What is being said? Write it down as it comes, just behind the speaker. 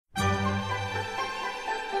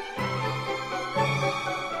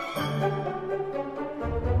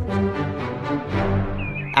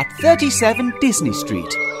37 Disney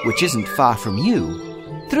Street, which isn't far from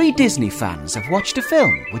you, 3 Disney fans have watched a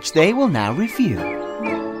film which they will now review.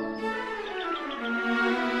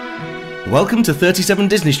 Welcome to 37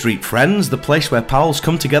 Disney Street, friends, the place where pals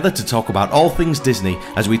come together to talk about all things Disney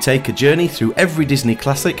as we take a journey through every Disney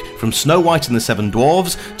classic, from Snow White and the Seven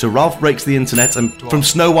Dwarfs to Ralph Breaks the Internet, and from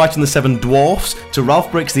Snow White and the Seven Dwarfs to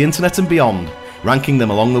Ralph Breaks the Internet and beyond, ranking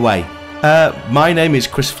them along the way. My name is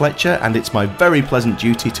Chris Fletcher, and it's my very pleasant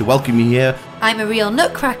duty to welcome you here. I'm a real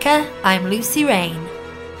nutcracker. I'm Lucy Rain.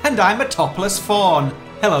 And I'm a topless fawn.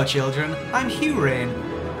 Hello, children. I'm Hugh Rain.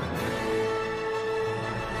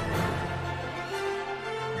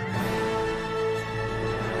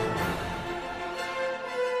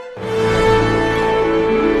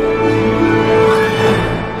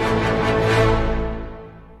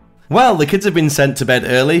 Well, the kids have been sent to bed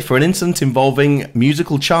early for an incident involving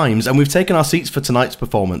musical chimes, and we've taken our seats for tonight's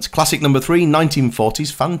performance. Classic number 3,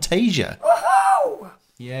 1940s Fantasia. Woohoo!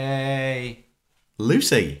 Yay.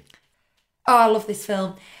 Lucy. Oh, I love this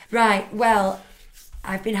film. Right, well,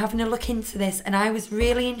 I've been having a look into this, and I was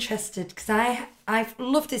really interested because I've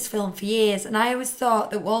loved this film for years, and I always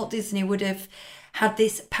thought that Walt Disney would have had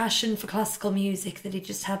this passion for classical music that he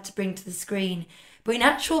just had to bring to the screen. But in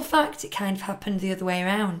actual fact, it kind of happened the other way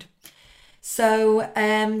around. So,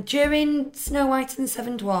 during Snow White and the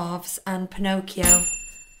Seven Dwarfs and Pinocchio...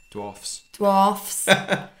 Dwarfs.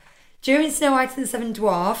 During Snow White and the Seven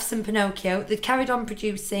Dwarfs and Pinocchio, they carried on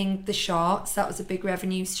producing the shorts. That was a big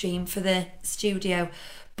revenue stream for the studio.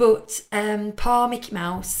 But poor Mickey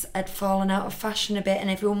Mouse had fallen out of fashion a bit, and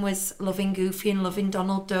everyone was loving Goofy and loving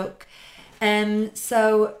Donald Duck.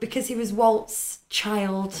 So, because he was Walt's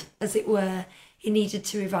child, as it were, it needed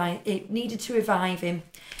to revive him.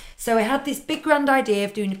 So I had this big grand idea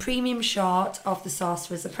of doing a premium short of The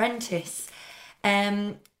Sorcerer's Apprentice.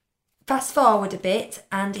 Fast forward a bit,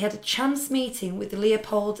 and he had a chance meeting with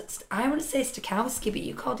Leopold, I want to say Stokowski, but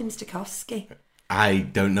you called him Stokowski. I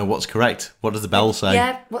don't know what's correct. What does the bell say?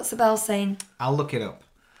 Yeah, what's the bell saying? I'll look it up.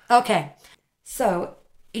 Okay, so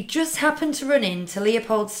he just happened to run into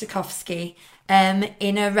Leopold Stokowski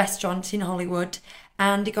in a restaurant in Hollywood,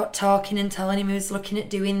 and he got talking and telling him he was looking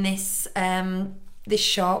at doing this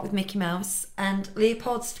short with Mickey Mouse. And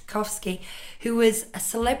Leopold Stokowski, who was a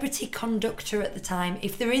celebrity conductor at the time,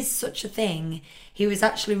 if there is such a thing, he was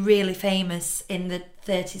actually really famous in the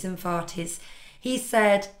 30s and 40s. He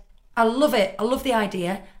said, I love it, I love the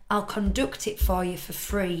idea, I'll conduct it for you for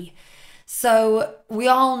free. So we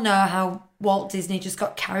all know how Walt Disney just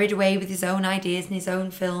got carried away with his own ideas and his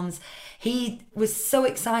own films. He was so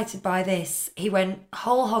excited by this, he went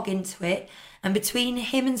whole hog into it. And between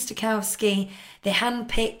him and Stokowski, they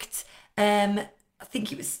handpicked, I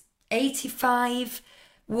think it was 85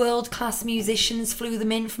 world-class musicians, flew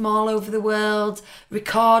them in from all over the world,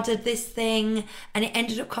 recorded this thing, and it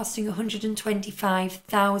ended up costing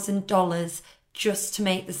 $125,000 just to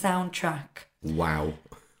make the soundtrack. Wow.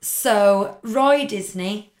 So Roy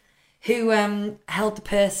Disney, who held the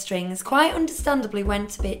purse strings, quite understandably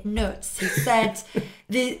went a bit nuts. He said...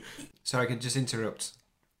 Sorry, I could just interrupt.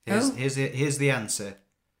 Here's the answer.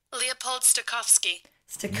 Leopold Stokowski.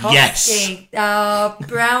 Yes. Oh,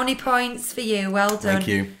 brownie points for you. Well done. Thank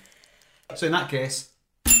you. So in that case,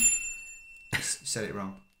 you said it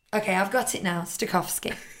wrong. Okay, I've got it now.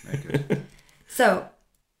 Stokowski. Very good. So,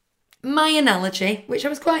 my analogy, which I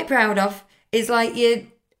was quite proud of, is like you're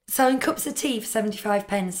selling cups of tea for 75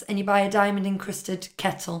 pence and you buy a diamond encrusted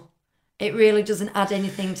kettle. It really doesn't add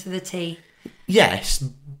anything to the tea. Yes,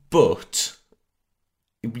 but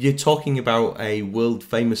you're talking about a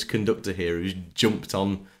world-famous conductor here who's jumped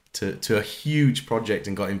on to a huge project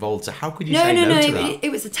and got involved. So how could you say no to that?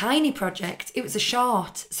 It was a tiny project. It was a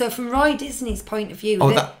short. So from Roy Disney's point of view...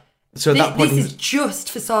 This is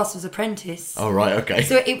just for Sorcerer's Apprentice. Oh, right, okay.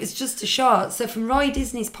 So it was just a short. So from Roy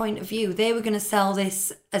Disney's point of view, they were going to sell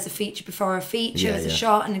this as a feature before a feature, as a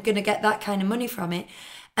short, and going to get that kind of money from it.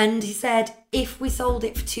 And he said, if we sold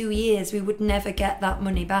it for 2 years, we would never get that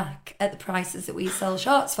money back at the prices that we sell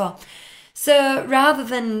shorts for. So rather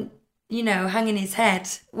than, hanging his head,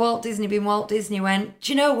 Walt Disney being Walt Disney went,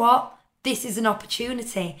 do you know what? This is an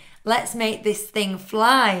opportunity. Let's make this thing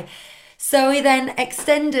fly. So he then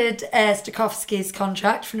extended Stokowski's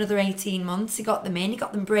contract for another 18 months. He got them in, he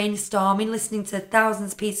got them brainstorming, listening to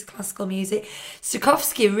thousands of pieces of classical music.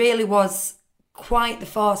 Stokowski really was quite the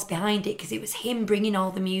force behind it because it was him bringing all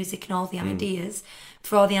the music and all the ideas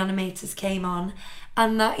before the animators came on.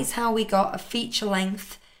 And that is how we got a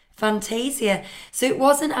feature-length Fantasia. So it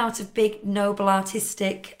wasn't out of big, noble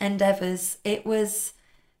artistic endeavours. It was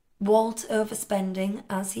Walt overspending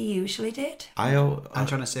as he usually did. I'm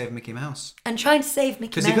trying to save Mickey Mouse. And trying to save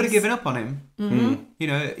Mickey Mouse. Because he could have given up on him. Mm-hmm. You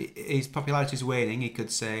know, his popularity's waning. He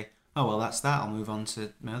could say, oh, well, that's that. I'll move on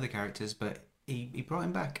to my other characters. But he brought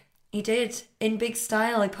him back. He did. In big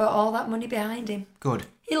style. He put all that money behind him. Good.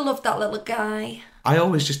 He loved that little guy. I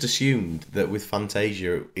always just assumed that with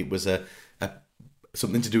Fantasia, it was a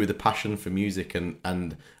something to do with a passion for music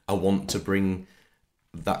and a want to bring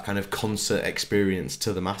that kind of concert experience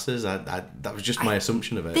to the masses. That was just my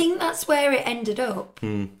assumption of it. I think that's where it ended up.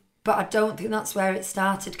 But I don't think that's where it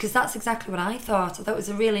started, because that's exactly what I thought. I thought it was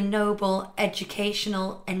a really noble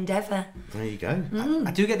educational endeavour. There you go.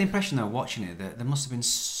 I do get the impression, though, watching it, that there must have been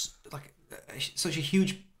such a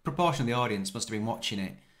huge proportion of the audience must have been watching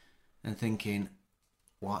it and thinking,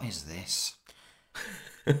 what is this?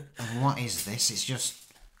 And what is this? It's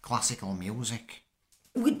just classical music.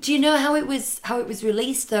 Do you know how it was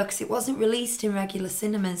released, though? Because it wasn't released in regular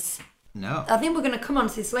cinemas. No. I think we're going to come on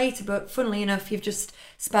to this later, but funnily enough, you've just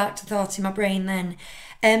sparked a thought in my brain then.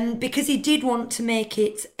 Because he did want to make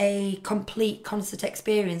it a complete concert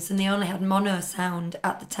experience, and they only had mono sound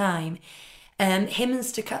at the time. Him and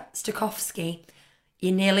Stokowski,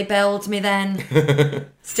 you nearly belled me then.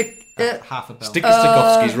 Half a bell. Sticky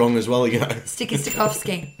Stokowski's wrong as well, you know. Sticky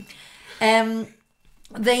Stokowski.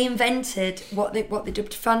 They invented what they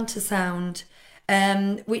dubbed Fantasound,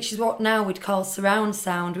 which is what now we'd call surround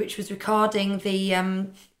sound, which was recording the...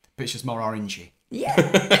 But it's just more orangey.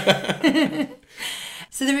 Yeah.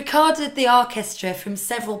 So they recorded the orchestra from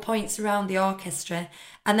several points around the orchestra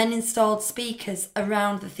and then installed speakers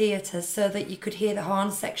around the theatre so that you could hear the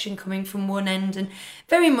horn section coming from one end, and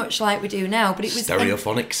very much like we do now. But it was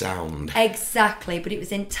stereophonic sound. Exactly, but it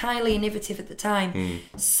was entirely innovative at the time.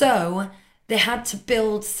 So they had to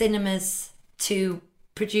build cinemas to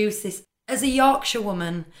produce this. As a Yorkshire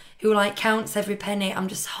woman who counts every penny, I'm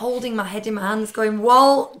just holding my head in my hands going,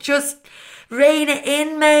 Walt, just rein it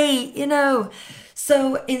in, mate, you know.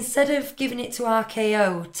 So instead of giving it to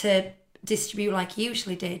RKO to distribute like he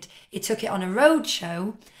usually did, he took it on a road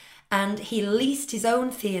show and he leased his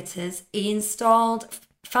own theatres. He installed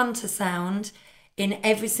Fantasound in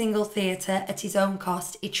every single theatre at his own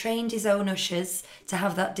cost. He trained his own ushers to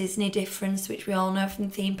have that Disney difference, which we all know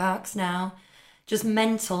from theme parks now. Just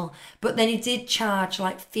mental. But then he did charge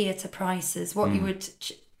theatre prices, what you would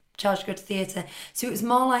charge to go to theatre. So it was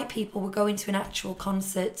more like people were going to an actual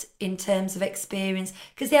concert in terms of experience,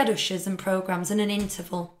 because they had ushers and programmes and an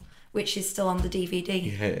interval, which is still on the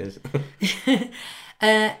DVD. Yeah, it is.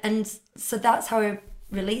 And so that's how I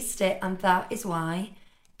released it, and that is why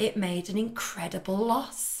it made an incredible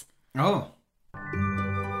loss. Oh.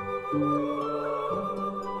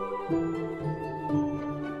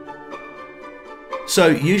 So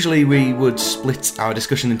usually we would split our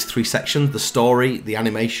discussion into 3 sections: the story, the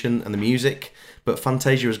animation and the music. But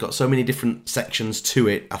Fantasia has got so many different sections to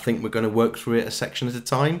it, I think we're going to work through it a section at a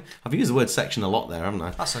time. I've used the word section a lot there, haven't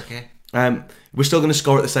I? That's okay. We're still going to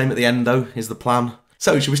score it the same at the end, though, is the plan.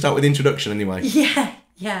 So should we start with the introduction anyway?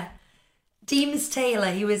 Yeah. Deems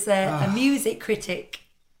Taylor, he was a music critic.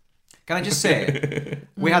 Can I just say,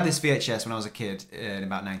 we had this VHS when I was a kid in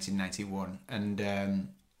about 1991, and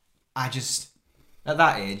I just... At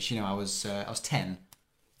that age, I was 10.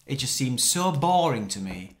 It just seemed so boring to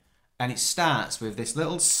me. And it starts with this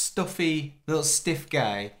little stuffy, little stiff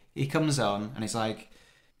guy. He comes on and he's like,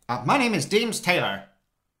 my name is Deems Taylor.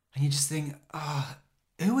 And you just think,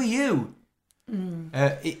 who are you?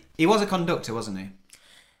 He was a conductor, wasn't he?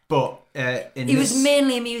 But he was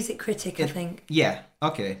mainly a music critic, I think. Yeah,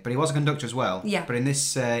 okay. But he was a conductor as well. Yeah. But in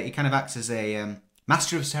this, he kind of acts as a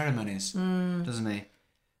master of ceremonies, doesn't he?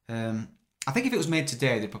 I think if it was made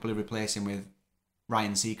today, they'd probably replace him with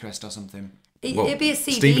Ryan Seacrest or something. It'd be a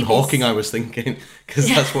CD. Stephen Hawking, I was thinking, because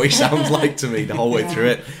that's what he sounds like to me the whole way through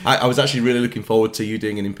it. I was actually really looking forward to you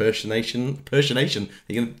doing an impersonation. Are you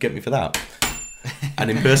going to get me for that? An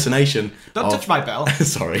impersonation. Don't touch my bell.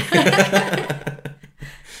 Sorry.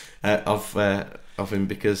 Of him,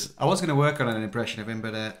 because I was going to work on an impression of him,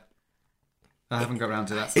 but I haven't got around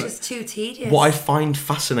to that. It was too tedious. What I find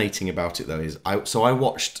fascinating about it, though, is I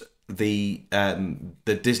watched the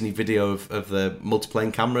Disney video of the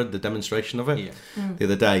multiplane camera, the demonstration of it, the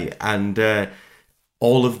other day, and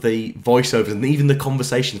all of the voiceovers and even the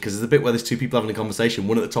conversation, because there's a bit where there's two people having a conversation,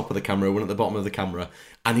 one at the top of the camera, one at the bottom of the camera,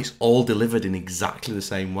 and it's all delivered in exactly the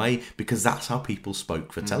same way because that's how people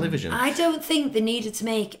spoke for television. I don't think they needed to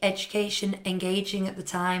make education engaging at the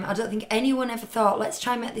time. I don't think anyone ever thought, let's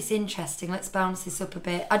try and make this interesting, let's bounce this up a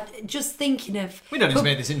bit. Just thinking of... We don't need to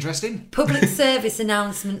make this interesting. Public service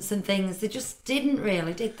announcements and things, they just didn't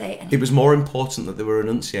really, did they? And It was more important that they were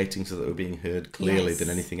enunciating so that they were being heard clearly Yes. than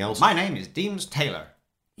anything else. My name is Deems Taylor.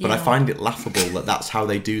 But I Yeah. find it laughable that that's how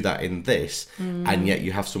they do that in this, and yet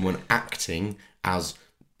you have someone acting as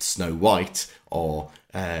Snow White or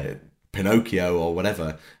Pinocchio or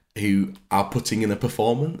whatever who are putting in a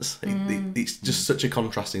performance. It's just such a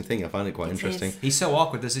contrasting thing. I find it quite interesting. is. He's so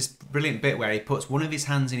awkward. There's this brilliant bit where he puts one of his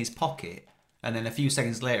hands in his pocket, and then a few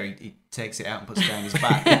seconds later he takes it out and puts it down his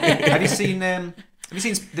back. Have you seen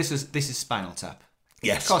This is Spinal Tap?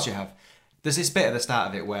 Yes. Of course you have. There's this bit at the start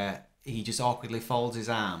of it where he just awkwardly folds his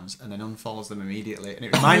arms and then unfolds them immediately, and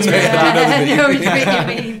it reminds me of that. I know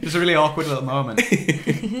what you mean. It's a really awkward little moment.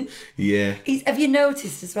 Yeah. Have you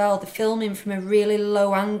noticed as well, the filming from a really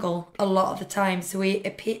low angle a lot of the time, so he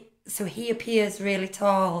appears really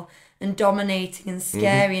tall and dominating and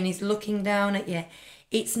scary, and he's looking down at you.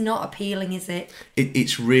 It's not appealing, is it?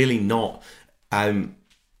 It's really not. Can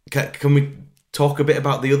we talk a bit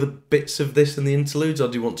about the other bits of this and the interludes, or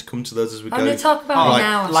do you want to come to those as we go? I'm going to talk about it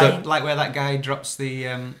now. I think. Like where that guy drops the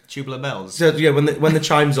tubular bells. So yeah, when the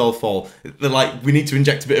chimes all fall, they're like, we need to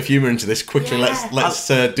inject a bit of humour into this quickly. Yeah. Let's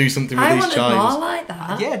do something with I these wanted chimes. more like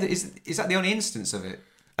that. Yeah, is that the only instance of it?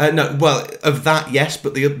 No, well, of that, yes,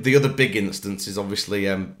 but the other big instance is obviously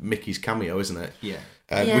Mickey's cameo, isn't it? Yeah.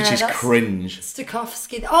 Yeah, which is that's- cringe.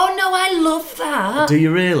 Stokowski. Oh no, I love that. Do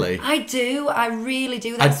you really? I do. I really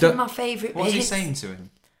do. That's one of my favourite What's bits. he saying to him?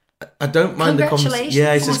 I don't mind the Congratulations.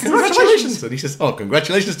 Yeah, he says Oh, congratulations, and he says, "Oh,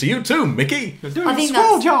 congratulations to you too, Mickey." I think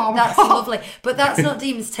that's lovely. But that's not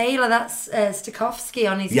Deems Taylor, that's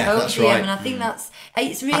Stokowski on his Yeah, that's podium. right. And I think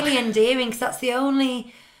it's really endearing because that's the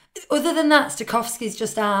only... Other than that, Stokowski's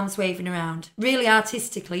just arms waving around, really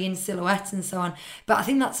artistically in silhouette and so on. But I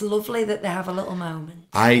think that's lovely that they have a little moment.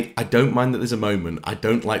 I don't mind that there's a moment. I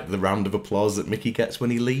don't like the round of applause that Mickey gets when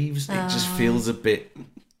he leaves. It just feels a bit...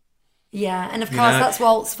 Yeah, and of course know- that's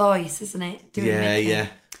Walt's voice, isn't it? Doing Yeah, Mickey. yeah.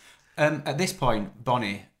 At this point,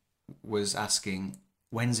 Bonnie was asking,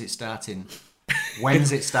 "When's it starting?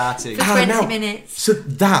 When's it starting?" For 20 minutes. So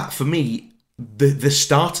that, for me, the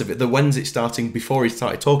start of it, the when's it starting before he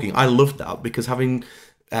started talking, I loved that because having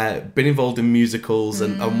been involved in musicals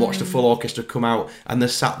and watched a full orchestra come out and they're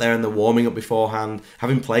sat there and they're warming up beforehand,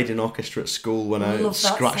 having played in orchestra at school when I Love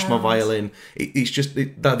that scratched my sound. violin, it's just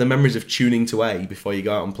the memories of tuning to A before you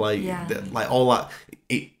go out and play, Yeah. like all that,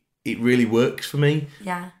 it really works for me.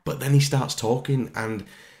 Yeah. But then he starts talking, and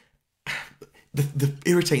the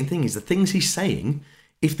irritating thing is the things he's saying,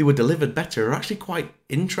 if they were delivered better, are actually quite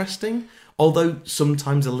interesting. Although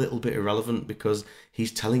sometimes a little bit irrelevant because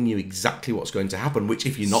he's telling you exactly what's going to happen. Which,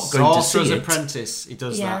 if you're not going to Sorcerer's see it, Apprentice, he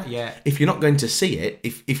does Yeah. that. Yeah. if you're not going to see it,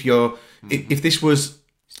 if this was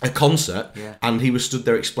a concert Yeah. and he was stood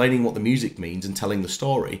there explaining what the music means and telling the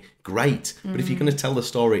story, great. But if you're going to tell the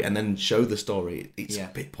story and then show the story, it's Yeah.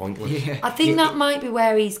 a bit pointless. Yeah. I think that might be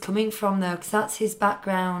where he's coming from, though, because that's his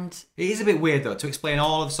background. It is a bit weird though to explain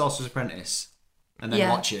all of Sorcerer's Apprentice and then Yeah.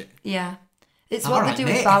 watch it. Yeah. It's All what right, they do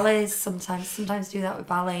with mate. ballets sometimes. Sometimes do that with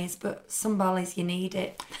ballets, but some ballets you need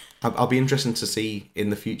it. I'll be interested to see in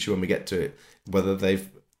the future when we get to it whether they've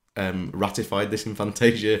ratified this in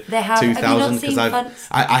Fantasia They have. Have you not 2000 seen because Fan-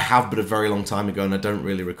 I have, but a very long time ago, and I don't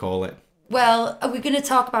really recall it. Well, we're going to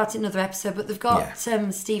talk about it in another episode, but they've got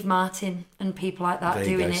Steve Martin and people like that There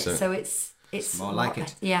you doing go, it, so- so it's More like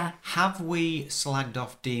it. Yeah. Have we slagged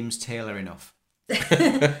off Deems Taylor enough?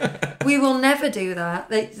 We will never do that.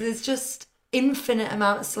 There's just infinite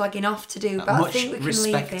amount of slugging off to do, but I Much think we can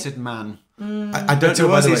respected leave it. man. I don't To know.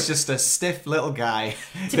 By us, the way, he's just a stiff little guy.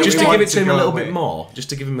 To that be just we to fair- give want it to him a go little away. bit more, just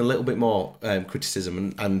to give him a little bit more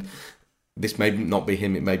criticism, and this may not be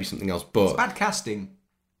him, it may be something else, but Bad casting.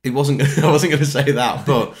 it wasn't. I wasn't going to say that,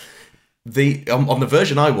 but the on the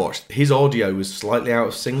version I watched, his audio was slightly out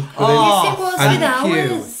of sync with him. Yes, it was And- with Thank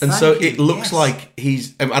you. ours. And so Thank you, it looks yes. like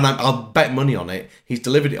he's, and I'll bet money on it, he's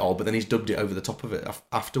delivered it all, but then he's dubbed it over the top of it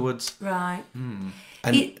afterwards. Right. And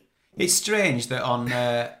It's strange that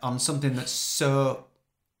on something that's so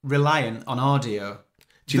reliant on audio,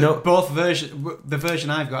 do you know? the version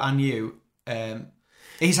I've got and you,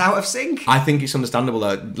 is out of sync. I think it's understandable.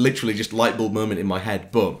 Literally, just light bulb moment in my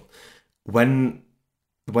head. But when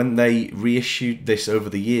when they reissued this over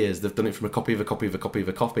the years, they've done it from a copy of a copy of a copy of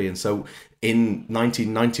a copy. And so in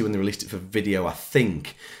 1990, when they released it for video, I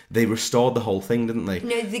think they restored the whole thing, didn't they?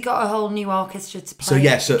 No, they got a whole new orchestra to play. So,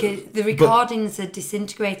 yeah, so- because the recordings had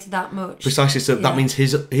disintegrated that much. Precisely. So Yeah. that means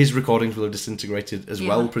his recordings will have disintegrated as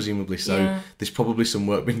well, Yeah. presumably. So Yeah. there's probably some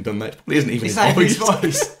work being done there. It probably isn't even It's his like voice. his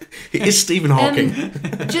voice. It is Stephen Hawking.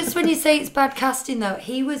 Just when you say it's bad casting, though,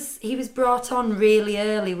 he was brought on really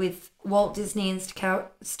early with Walt Disney and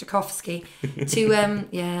Stokowski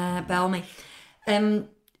to Bellamy,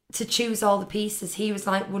 to choose all the pieces. He was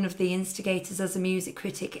like one of the instigators as a music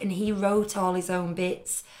critic, and he wrote all his own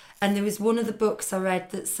bits. And there was one of the books I read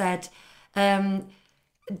that said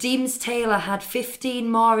Deems Taylor had 15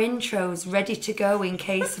 more intros ready to go in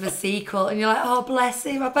case of a sequel, and you're like, oh bless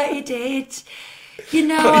him, I bet he did. You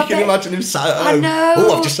know, I You can bet- imagine him sat at I home. know.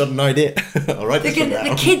 Oh, I've just had an idea. All right, They're gonna,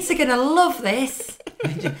 the kids are gonna love this.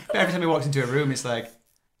 Every time he walks into a room, it's like,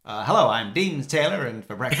 hello, I'm Dean Taylor, and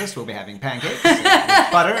for breakfast we'll be having pancakes with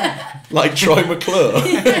butter. like Troy McClure.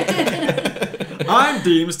 I'm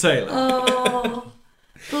Deems Taylor. Oh,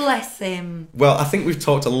 bless him. Well, I think we've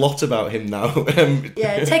talked a lot about him now.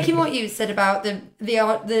 Yeah, taking what you said about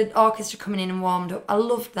the orchestra coming in and warmed up, I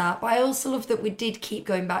loved that. But I also loved that we did keep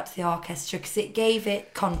going back to the orchestra because it gave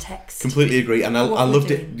it context. Completely agree, and I What we're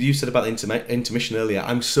loved it. doing. You said about the intermission earlier.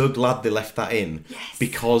 I'm so glad they left that in Yes.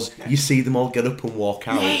 because you see them all get up and walk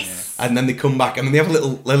out, Yes. and then they come back, and then they have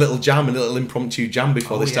a little jam, a little impromptu jam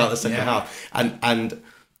before they start yeah, the second yeah. half, and.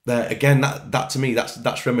 Again, that to me,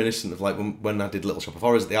 that's reminiscent of like when I did Little Shop of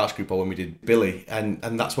Horrors at the Arts Group, or when we did Billy, and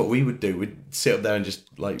that's what we would do. We'd sit up there and just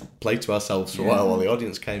like play to ourselves for a while the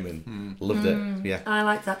audience came in. Loved it. Yeah. I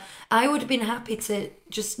like that. I would have been happy to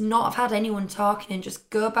just not have had anyone talking and just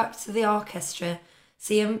go back to the orchestra,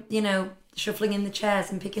 see them, shuffling in the chairs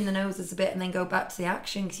and picking the noses a bit, and then go back to the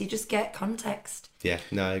action because you just get context. Yeah.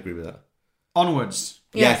 No, I agree with that. Onwards.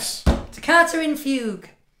 Yes. Toccata in Fugue.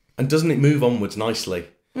 And doesn't it move onwards nicely?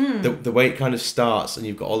 The way it kind of starts, and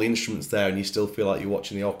you've got all the instruments there, and you still feel like you're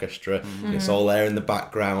watching the orchestra, and it's all there in the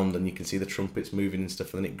background, and you can see the trumpets moving and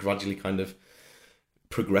stuff, and then it gradually kind of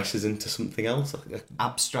progresses into something else.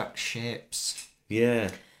 Abstract shapes.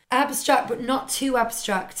 Yeah. Abstract, but not too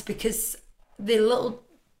abstract, because the little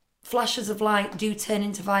flashes of light do turn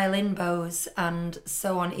into violin bows and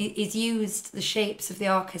so on. He's used the shapes of the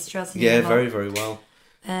orchestra, hasn't he? Yeah, a lot? very, very well.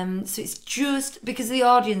 So it's just because the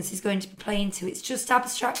audience is going to be playing to, it's just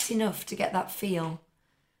abstract enough to get that feel,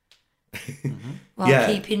 while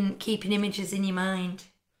Yeah. keeping images in your mind.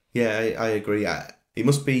 Yeah, I agree. It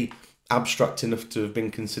must be abstract enough to have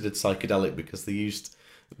been considered psychedelic because they used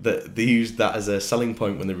that as a selling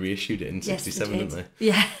point when they reissued it in '67, didn't they?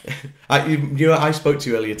 Yeah. I spoke to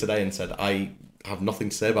you earlier today and said I have nothing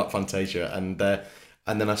to say about Fantasia, and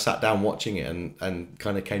then I sat down watching it and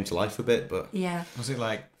kind of came to life a bit, but Yeah. Was it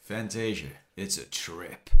like Fantasia? It's a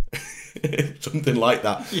trip. something like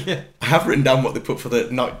that. Yeah. I have written down what they put for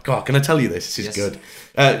the. No, God, can I tell you this? This is Yes. good.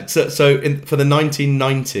 For the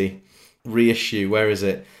 1990 reissue, where is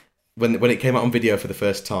it? When it came out on video for the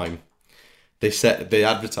first time, they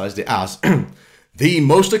advertised it as the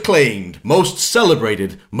most acclaimed, most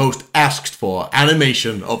celebrated, most asked for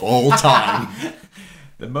animation of all time.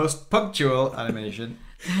 The most punctual animation.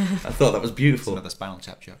 I thought that was beautiful. Another Spinal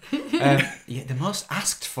Tap joke. Yeah, the most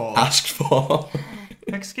asked for. Asked for.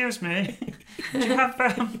 Excuse me. Do you have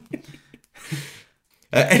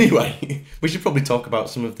Anyway, we should probably talk about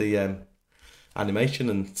some of the animation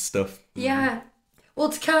and stuff. Yeah. Well,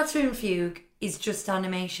 Toccata in Fugue is just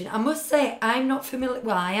animation. I must say, I'm not familiar.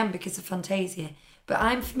 Well, I am because of Fantasia, but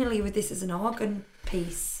I'm familiar with this as an organ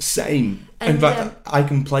piece. Same. In And, fact, I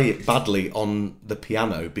can play it badly on the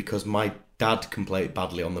piano because my dad can play it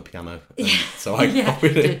badly on the piano. And so I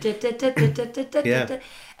copied it. Yeah.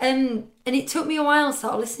 And it took me a while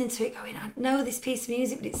sort of listening to it going, I know this piece of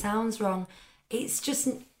music, but it sounds wrong. It's just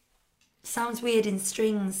sounds weird in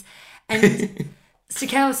strings. And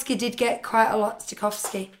Stokowski did get quite a lot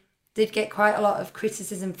of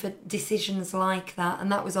criticism for decisions like that,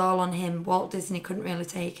 and that was all on him. Walt Disney couldn't really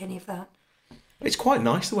take any of that. It's quite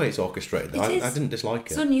nice the way it's orchestrated, though. It is. I didn't dislike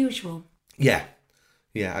It's it. unusual. Yeah.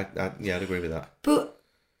 Yeah, I'd agree with that. But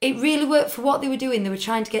it really worked for what they were doing. They were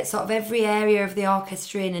trying to get sort of every area of the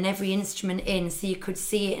orchestra in and every instrument in so you could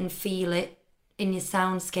see it and feel it in your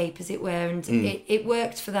soundscape, as it were. And it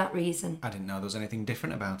worked for that reason. I didn't know there was anything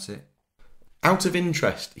different about it. Out of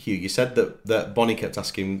interest, Hugh, you said that Bonnie kept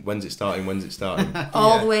asking, when's it starting?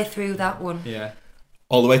 All the way through that one. Yeah.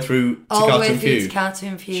 All the way through to all the way Cartoon through to Feud.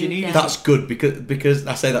 Cartoon Feud. She needed yeah. That's good because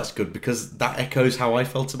I say that's good because that echoes how I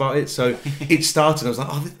felt about it. So it started. I was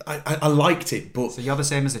like, I liked it, but So you're the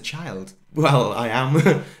same as a child. well, I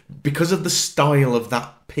am because of the style of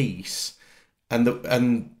that piece and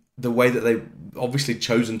the way that they obviously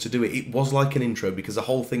chosen to do it. It was like an intro because the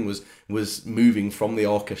whole thing was moving from the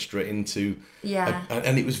orchestra into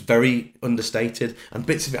and it was very understated, and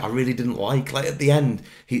bits of it I really didn't like. Like at the end,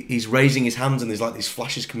 he's raising his hands and there's like these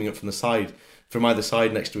flashes coming up from the side, from either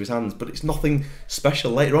side next to his hands, but it's nothing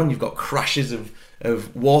special. Later on, you've got crashes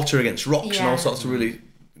of water against rocks and all sorts of really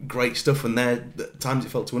great stuff, and there at times it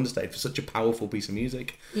felt too understated for such a powerful piece of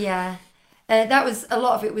music. Yeah. That was a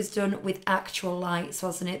lot of it was done with actual lights,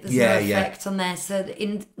 wasn't it? There's no effect on there. So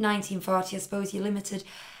in 1940, I suppose you're limited.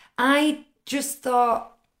 I just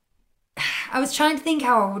thought, I was trying to think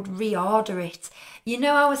how I would reorder it. You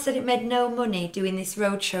know how I said it made no money doing this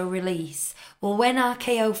roadshow release? Well, when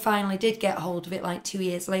RKO finally did get hold of it, like 2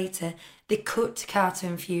 years later, they cut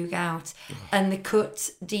Cartoon Fugue out and they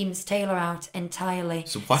cut Deems Taylor out entirely.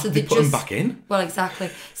 So why did they put them back in? Well, exactly.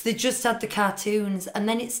 So they just had the cartoons, and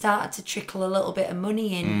then it started to trickle a little bit of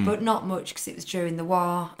money in, but not much because it was during the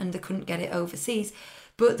war and they couldn't get it overseas.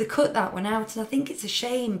 But they cut that one out, and I think it's a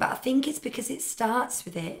shame, but I think it's because it starts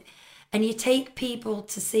with it. And you take people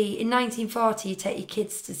to see, in 1940, you take your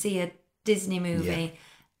kids to see a Disney movie.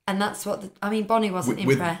 And that's what, Bonnie wasn't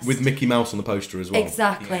impressed. With Mickey Mouse on the poster as well.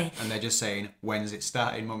 Exactly. Yeah. And they're just saying, when's it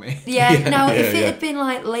starting, mummy? Now if it had been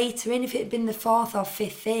like later in, if it had been the fourth or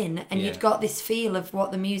fifth in, and Yeah. you'd got this feel of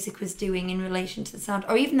what the music was doing in relation to the sound,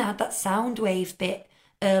 or even they had that sound wave bit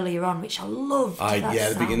earlier on, which I loved.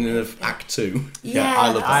 The beginning of Act 2. Yeah, I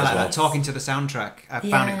love that I as like well. that. Talking to the soundtrack, I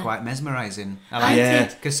found it quite mesmerising. I liked did.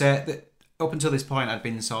 it. Because up until this point, I'd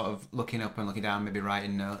been sort of looking up and looking down, maybe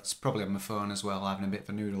writing notes, probably on my phone as well, having a bit of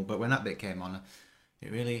a noodle. But when that bit came on,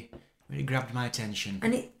 it really grabbed my attention.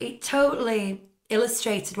 And it totally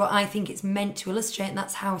illustrated what I think it's meant to illustrate, and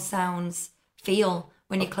that's how sounds feel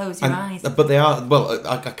when you close your eyes. But they are, well,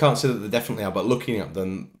 I can't say that they definitely are, but looking at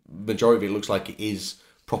them, majority of it looks like it is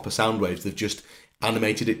proper sound waves. They've just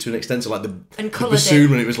animated it to an extent, so like the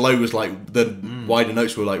bassoon when it was low was like the wider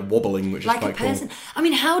notes were like wobbling, which like is quite a person. cool. I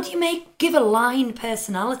mean, how do you give a line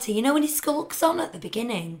personality? You know, when he skulks on at the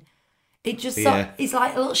beginning, it just it's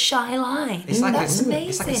like a little shy line. It's like That's amazing.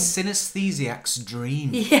 It's like a synesthesiac's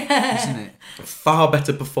dream, Yeah. isn't it? Far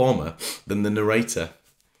better performer than the narrator.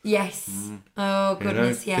 Yes. Oh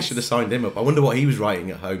goodness, They yes. should have signed him up. I wonder what he was writing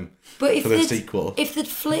at home for the sequel. If they'd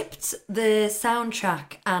flipped the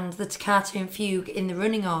soundtrack and the Cartoon Fugue in the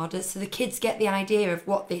running order, so the kids get the idea of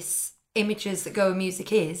what this images that go with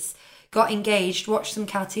music is, got engaged, watched some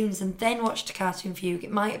cartoons, and then watched a Cartoon Fugue,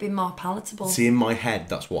 it might have been more palatable. See, in my head,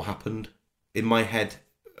 that's what happened. In my head,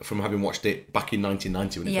 from having watched it back in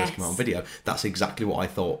 1990 when it first came out on video, that's exactly what I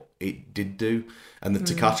thought it did do. And the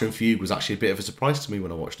Toccata and Fugue was actually a bit of a surprise to me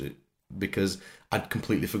when I watched it, because I'd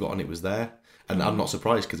completely forgotten it was there. And I'm not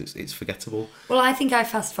surprised because it's forgettable. Well, I think I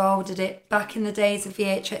fast forwarded it back in the days of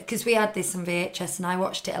VHS, because we had this on VHS and I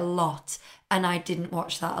watched it a lot, and I didn't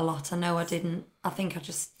watch that a lot. I know I didn't. I think I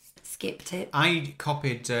just skipped it. I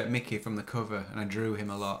copied Mickey from the cover and I drew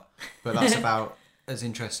him a lot, but that's about as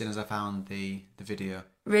interesting as I found the video.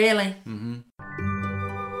 Really?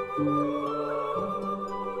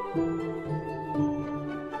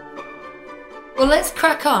 Well, let's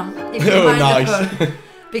crack on, if you mind the pun,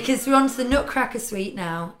 because we're on to the Nutcracker Suite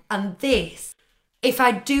now, and this, if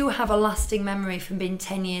I do have a lasting memory from being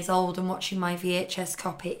 10 years old and watching my VHS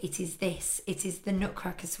copy, it is this. It is the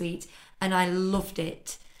Nutcracker Suite, and I loved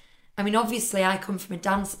it. I mean, obviously, I come from a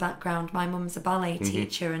dance background. My mum's a ballet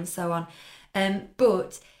teacher and so on,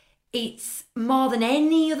 but it's more than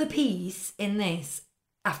any other piece in this.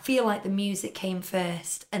 I feel like the music came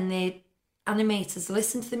first, and the animators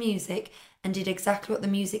listened to the music and did exactly what the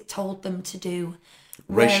music told them to do.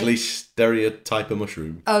 Racially stereotype a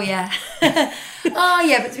mushroom. Oh, yeah. But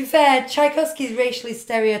to be fair, Tchaikovsky's racially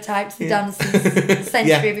stereotypes the dances a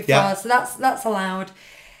century before, so that's allowed.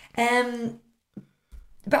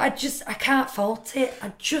 But I can't fault it.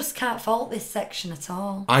 I just can't fault this section at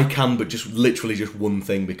all. I can, but just literally just one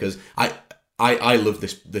thing, because I love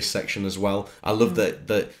this section as well. I love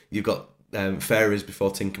that you've got fairies before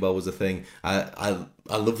Tinkerbell was a thing. I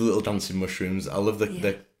love the little dancing mushrooms. I love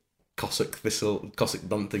the Cossack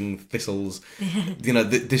dancing thistles. You know,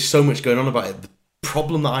 there's so much going on about it. The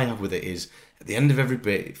problem that I have with it is at the end of every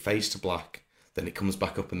bit it fades to black, then it comes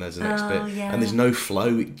back up and there's the next bit, and there's no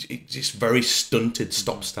flow. It's just very stunted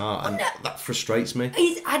stop start, and that frustrates me.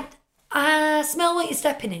 I smell what you're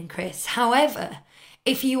stepping in, Chris. However,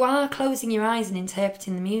 if you are closing your eyes and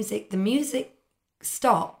interpreting the music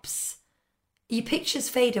stops, your pictures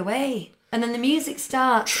fade away. And then the music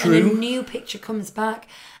starts True. and a new picture comes back.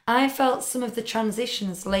 I felt some of the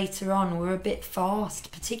transitions later on were a bit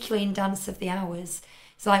forced, particularly in Dance of the Hours.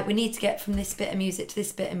 It's like, we need to get from this bit of music to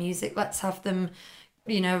this bit of music. Let's have them,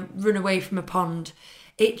 run away from a pond.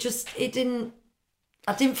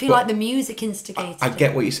 I didn't feel like the music instigated I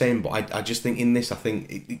get it. what you're saying, but I just think in this, I think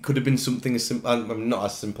it could have been something as simple, not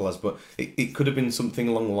as simple as, but it could have been something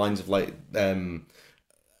along the lines of like,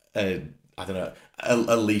 I don't know,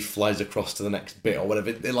 a leaf flies across to the next bit or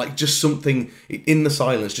whatever. Like just something in the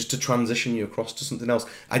silence, just to transition you across to something else.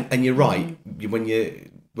 And you're right, when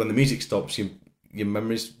the music stops, your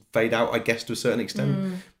memories fade out, I guess, to a certain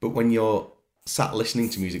extent. But when you're sat listening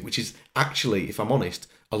to music, which is actually, if I'm honest,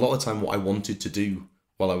 a lot of the time what I wanted to do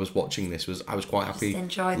while I was watching this was I was quite happy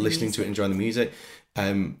listening to it, enjoying the music.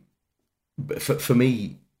 But for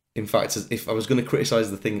me, in fact, if I was going to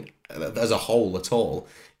criticise the thing as a whole at all,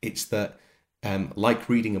 it's that like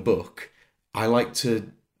reading a book, I like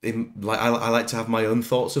to have my own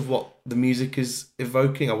thoughts of what the music is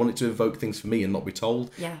evoking. I want it to evoke things for me and not be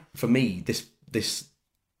told. Yeah. For me, this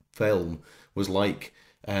film was like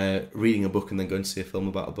reading a book and then going to see a film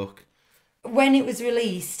about a book. When it was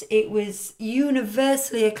released, it was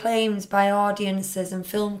universally acclaimed by audiences and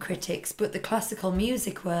film critics, but the classical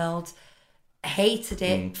music world hated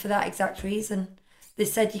it for that exact reason. They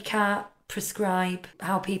said you can't prescribe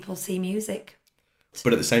how people see music.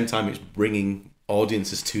 But at the same time, it's bringing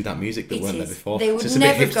audiences to that music that weren't there before. They So would it's a bit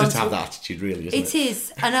never have hipster gone to have to- that attitude, really, isn't it? It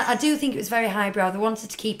is, and I do think it was very highbrow. They wanted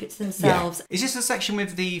to keep it to themselves. Is this the section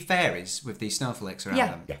with the fairies, with the snowflakes around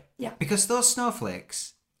Yeah, them? yeah. Because those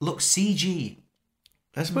snowflakes look CG.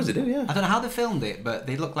 I suppose they do, yeah. I don't know how they filmed it, but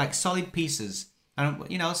they look like solid pieces. And,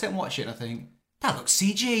 I sit and watch it and I think, that looks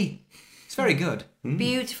CG. It's very good.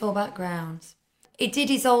 Beautiful backgrounds. It did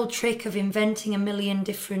his old trick of inventing a million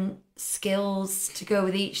different skills to go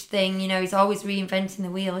with each thing. He's always reinventing the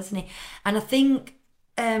wheel, isn't he? And I think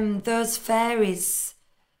those fairies...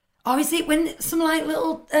 Or is it when some like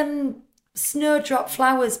little snowdrop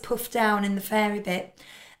flowers puffed down in the fairy bit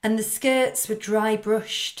and the skirts were dry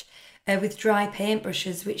brushed with dry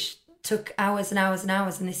paintbrushes, which took hours and hours and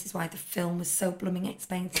hours, and this is why the film was so blooming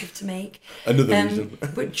expensive to make. Another reason.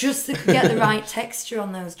 But just to get the right texture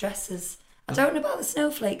on those dresses. I don't know about the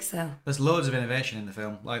snowflakes though. There's loads of innovation in the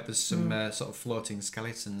film. Like there's some sort of floating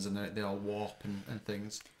skeletons and they all warp and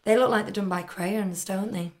things. They look like they're done by crayons,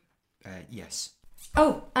 don't they? Yes.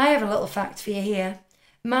 Oh, I have a little fact for you here.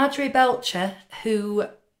 Marjorie Belcher, who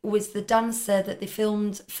was the dancer that they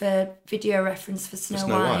filmed for video reference for Snow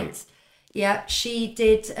White. Yeah, she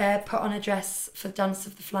did put on a dress for Dance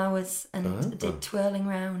of the Flowers and did twirling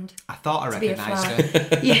round. I thought I to be a recognised flower.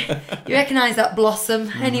 her. Yeah, you recognise that blossom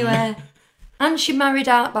anywhere. And she married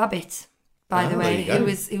Art Babbitt, by the there way, you go.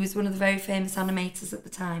 who was one of the very famous animators at the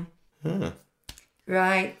time. Huh.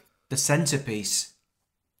 Right, The centrepiece.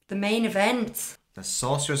 the main event. The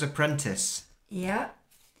Sorcerer's Apprentice. Yeah.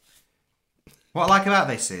 What I like about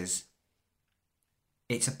this is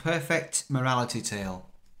it's a perfect morality tale.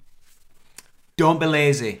 Don't be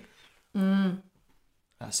lazy.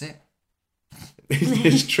 That's it.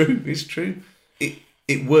 It's true. It's true.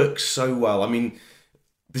 It works so well. I mean,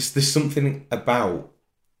 there's something about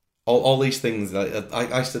all these things that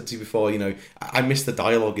I said to you before. I miss the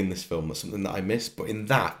dialogue in this film. That's something that I miss. But in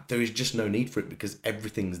that, there is just no need for it because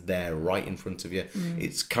everything's there right in front of you.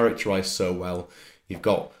 It's characterized so well. You've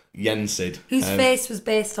got Yensid, Whose face was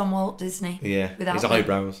based on Walt Disney. yeah, Without his the-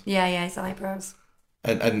 eyebrows, Yeah, his eyebrows.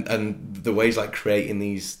 and the ways like creating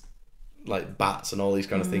these like bats and all these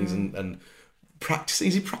kind of things and practicing.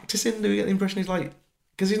 Is he practicing? Do we get the impression he's like,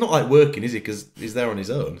 because he's not like working, is he? Because he's there on his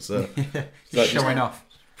own. So like, Showing off.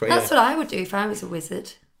 That's what I would do if I was a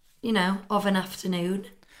wizard, of an afternoon.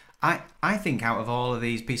 I think out of all of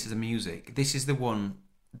these pieces of music, this is the one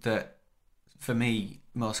that, for me,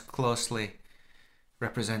 most closely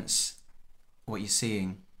represents what you're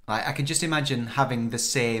seeing. Like, I can just imagine having the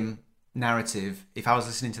same narrative. If I was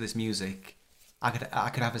listening to this music, I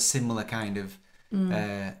could have a similar kind of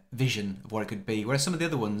vision of what it could be. Whereas some of the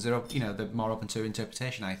other ones, they're more open to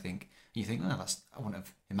interpretation. I think you think, well, I wouldn't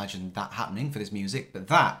have imagined that happening for this music, but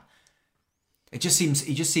that it just seems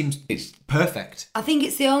it's perfect. I think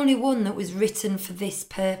it's the only one that was written for this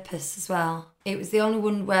purpose as well. It was the only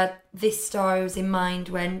one where this story was in mind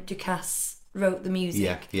when Ducasse wrote the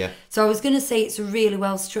music. Yeah. So I was going to say it's a really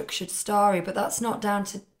well structured story, but that's not down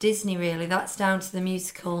to Disney really. That's down to the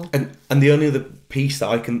musical. And the only other piece that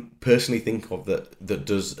I can personally think of that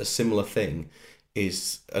does a similar thing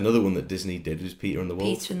is another one that Disney did, was Peter and the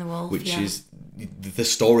Wolf. Peter and the Wolf, which yeah. is, the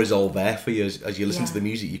story's all there for you as you listen Yeah. to the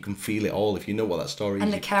music. You can feel it all. If you know what that story is,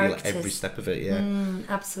 And you the can feel characters. every step of it. Yeah.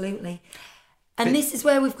 Absolutely. And this is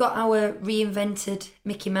where we've got our reinvented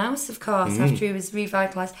Mickey Mouse, of course, after he was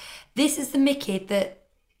revitalised. This is the Mickey that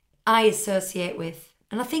I associate with.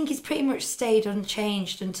 And I think he's pretty much stayed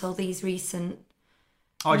unchanged until these recent...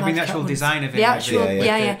 Oh, do you mean the live actual cut ones. design of him? The actual,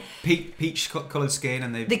 yeah. Peach coloured skin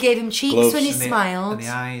and the They gave him cheeks Gloves. when he and the- smiled. and the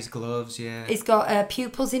eyes, gloves, yeah. He's got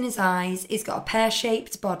pupils in his eyes. He's got a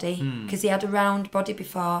pear-shaped body because he had a round body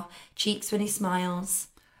before. Cheeks when he smiles.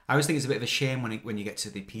 I always think it's a bit of a shame when you get to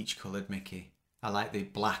the peach coloured Mickey. I like the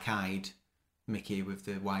black-eyed Mickey with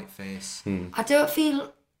the white face. I don't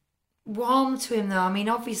feel warm to him though. I mean,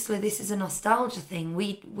 obviously this is a nostalgia thing.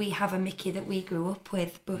 We have a Mickey that we grew up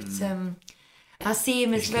with, but I see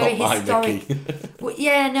him as He's very not my historic. Mickey. Well,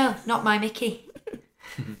 yeah, no, not my Mickey.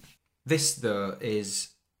 This, though, is...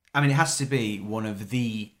 I mean, it has to be one of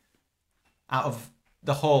the... Out of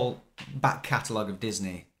the whole back catalogue of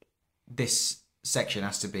Disney, this section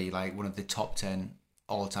has to be like one of the top 10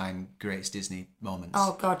 all-time greatest Disney moments.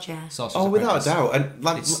 Oh God, yeah. Sorcerer's Oh, without a Apprentice. doubt. And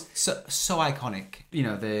like, It's so iconic. You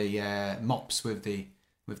know, the mops with the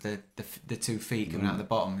two feet coming out of the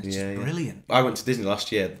bottom. It's just brilliant. I went to Disney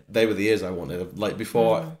last year. They were the years I wanted. Like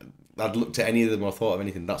before I'd looked at any of them or thought of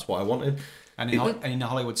anything, that's what I wanted. And in the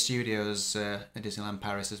Hollywood Studios at Disneyland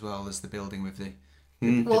Paris as well, there's the building with the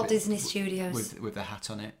Walt Disney Studios, with the hat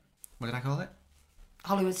on it. What did I call it?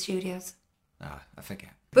 Hollywood Studios. Ah, I forget.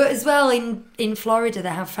 But as well in Florida, they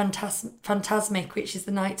have Fantasmic, which is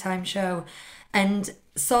the nighttime show, and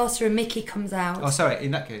Sorcerer Mickey comes out. Oh, sorry.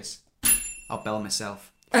 In that case, I'll bell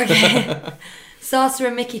myself. Okay.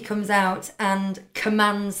 Sorcerer Mickey comes out and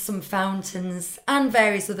commands some fountains and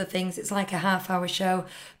various other things. It's like a half-hour show.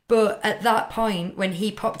 But at that point, when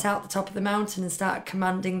he popped out the top of the mountain and started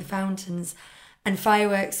commanding the fountains and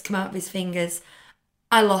fireworks come out of his fingers,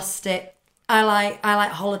 I lost it. I like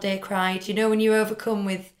Holiday cried. You know, when you're overcome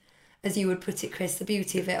with, as you would put it, Chris, the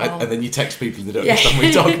beauty of it all. And then you text people that don't Yeah. understand what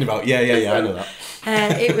you're talking about. Yeah, I know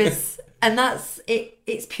that. It was, and that's it.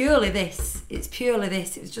 It's purely this. It's purely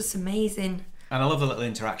this. It was just amazing. And I love the little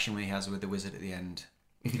interaction when he has with the wizard at the end.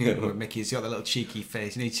 Where Mickey's got the little cheeky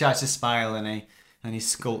face and he tries to smile and he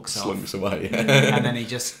skulks off. Slunks away. Yeah. And then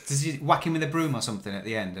does he whack him with a broom or something at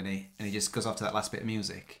the end and he just goes off to that last bit of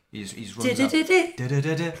music. He just runs up.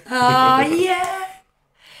 Du-du-du-du. Oh, yeah.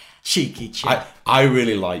 Cheeky chap. I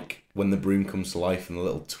really like when the broom comes to life and the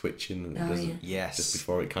little twitching and it Oh, does yeah. Yes. just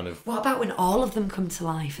before it kind of What about when all of them come to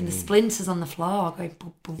life and the splinters on the floor going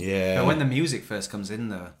boom, boom? yeah. But when the music first comes in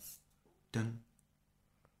though, dun,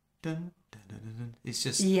 dun, dun, dun, dun, dun, it's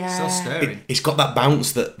just so stirring. It's got that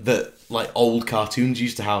bounce that like old cartoons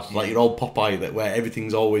used to have, like your old Popeye, that where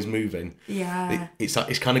everything's always moving. Yeah.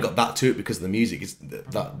 It's kind of got that to it because of the music. It's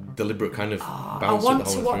that deliberate kind of I bounce. want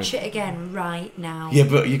to watch it again right now. Yeah,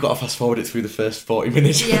 but you've got to fast forward it through the first 40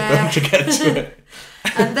 minutes Yeah. to get to it.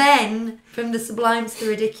 And then, from the sublime to the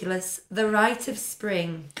ridiculous, The Rite of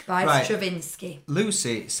Spring by Right. Stravinsky.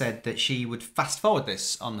 Lucy said that she would fast forward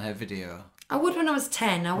this on her video I would when I was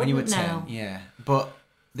 10. I when you were wouldn't 10. now. Yeah, but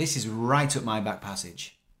this is right up my back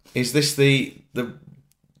passage. Is this the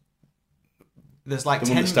There's like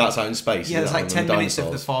one 10 that starts out in space? Yeah, Is there's that like one 10 with minutes of the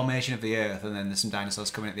dinosaurs? formation of the Earth, and then there's some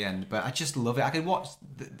dinosaurs coming at the end. But I just love it. I could watch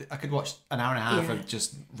an hour and a half Yeah. of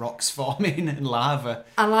just rocks forming and lava.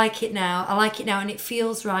 I like it now, and it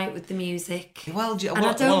feels right with the music. Well, And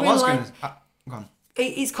I don't really like... go on.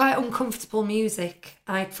 It's quite uncomfortable music,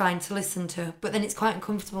 I find, to listen to, but then it's quite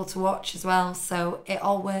uncomfortable to watch as well, so it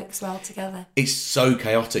all works well together. It's so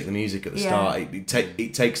chaotic, the music at the Yeah. start.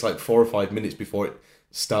 It takes like 4 or 5 minutes before it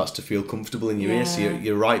starts to feel comfortable in your ear. So Yeah.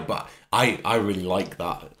 you're right, but I really like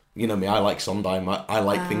that. You know me, I like Sondheim. I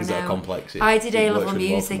like things that are No. complex. I did it A-level works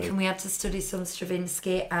really well for music me. and we had to study some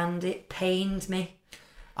Stravinsky and it pained me.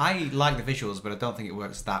 I like the visuals, but I don't think it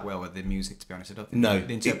works that well with the music. To be honest, I don't think No.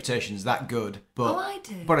 the interpretation's that good. But Oh, I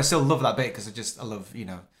do. But I still love that bit because I love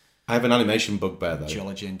I have an animation bugbear though.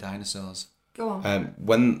 geology and dinosaurs. Go on.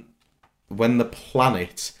 When the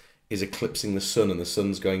planet is eclipsing the sun and the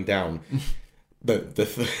sun's going down, the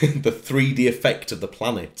 3D effect of the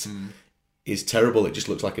planet is terrible. It just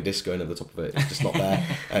looks like a disc going over the top of it. It's just not there,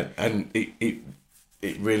 and it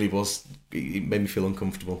really was. It made me feel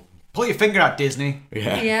uncomfortable. Pull your finger out, Disney.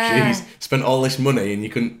 Yeah, Yeah. Jeez, spent all this money and you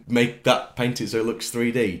couldn't paint it so it looks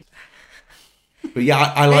 3D. But yeah,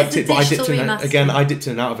 I liked There's it, a but I dipped digital in remaster. again. I dipped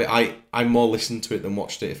in and out of it. I more listened to it than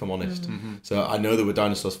watched it, if I'm honest. So I know there were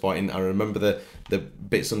dinosaurs fighting. I remember the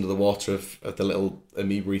bits under the water of the little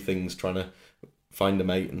amoeba things trying to find a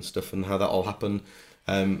mate and stuff, and how that all happened.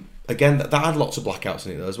 Again, that had lots of blackouts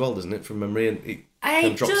in it though as well, doesn't it? From memory, and I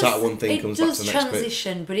Kind of drops out of one thing, comes back to the next bit. It does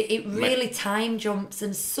transition, but it really time jumps,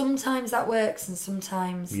 and sometimes that works, and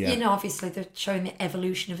sometimes, obviously they're showing the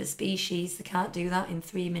evolution of a species. They can't do that in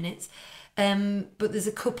 3 minutes. But there's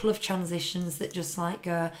a couple of transitions that just like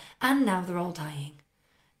go, and now they're all dying.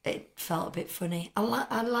 It felt a bit funny.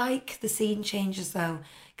 I like the scene changes though,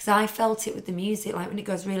 because I felt it with the music, like when it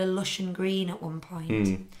goes really lush and green at one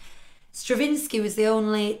point. Stravinsky was the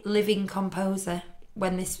only living composer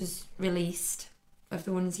when this was released, of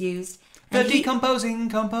the ones used. The decomposing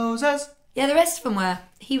composers. Yeah, the rest of them were.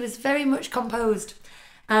 He was very much composed,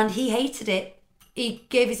 and he hated it. He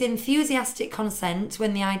gave his enthusiastic consent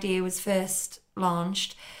when the idea was first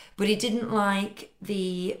launched, but he didn't like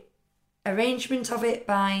the arrangement of it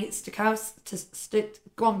by Stokowski.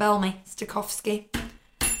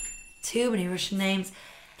 Too many Russian names.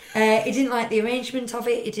 He didn't like the arrangement of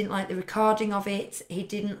it. He didn't like the recording of it. He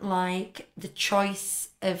didn't like the choice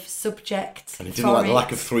of subject. And he didn't like the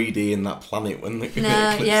lack of 3D in that planet when they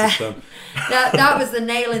that was the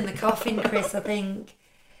nail in the coffin, Chris, I think.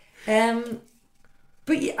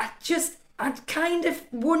 But yeah, I kind of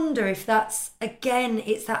wonder if that's, again,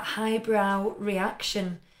 it's that highbrow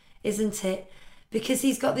reaction, isn't it? Because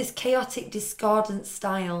he's got this chaotic, discordant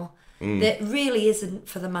style that really isn't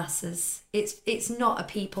for the masses. It's not a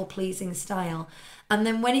people-pleasing style. And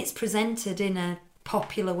then when it's presented in a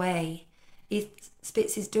popular way, he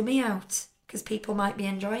spits his dummy out because people might be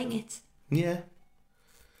enjoying it. Yeah.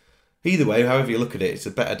 Either way, however you look at it, it's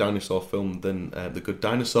a better dinosaur film than The Good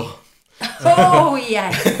Dinosaur. Oh,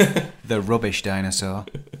 yes. The rubbish dinosaur.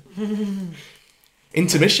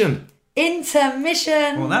 Intermission.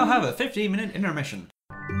 Intermission. We'll now have a 15-minute intermission.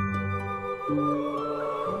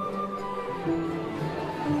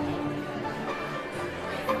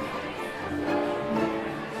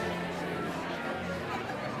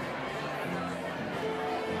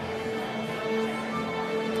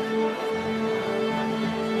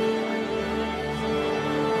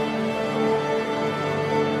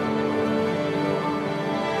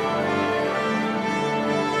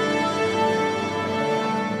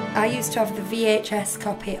 I used to have the VHS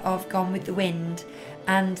copy of Gone with the Wind,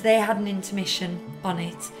 and they had an intermission on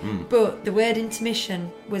it, but the word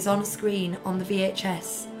intermission was on screen on the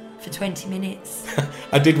VHS for 20 minutes.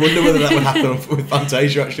 I did wonder whether that would happen with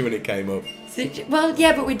Fantasia actually when it came up. So, well,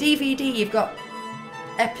 yeah, but with DVD you've got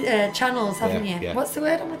channels, haven't you? Yeah. What's the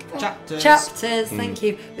word I'm looking for? Chapters. Thank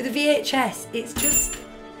you. With the VHS, it's just...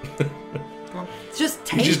 it's just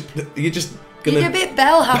tape. You're just... You're a bit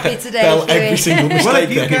bell happy today. Bell every single mistake. Well,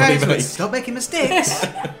 if you guys anybody would stop making mistakes.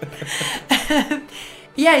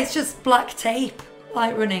 Yeah, it's just black tape,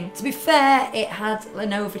 like running. To be fair, it had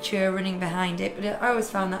an overture running behind it, but I always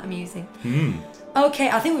found that amusing.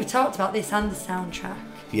 Okay, I think we've talked about this and the soundtrack.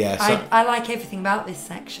 Yeah, I like everything about this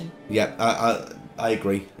section. Yeah, I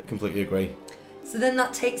agree. I completely agree. So then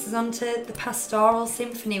that takes us on to the Pastoral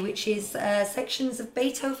Symphony, which is sections of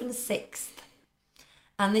Beethoven's Sixth.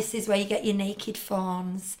 And this is where you get your naked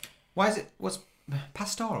fawns. What's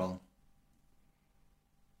pastoral?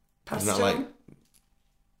 Isn't that like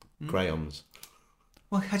crayons?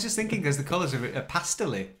 Well, I was just thinking because the colours are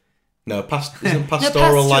pastel-y. No, isn't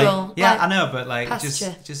pastoral like... Yeah, I know, but like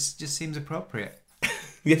pasture. just seems appropriate.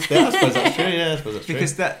 Yeah, I suppose that's true. Yeah, I suppose that's true.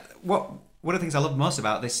 Because one of the things I love most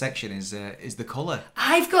about this section is the colour.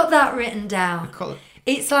 I've got that written down. The colour.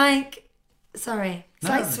 It's like... Sorry. It's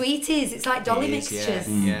No. like sweeties. It's like dolly mixtures.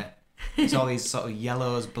 Yeah. It's all these sort of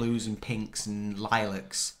yellows, blues and pinks and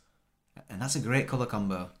lilacs. And that's a great colour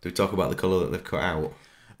combo. Do we talk about the colour that they've cut out?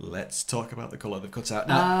 Let's talk about the colour they've cut out.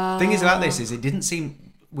 Now, the thing is about this is it didn't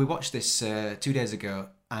seem... We watched this 2 days ago,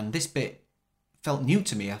 and this bit felt new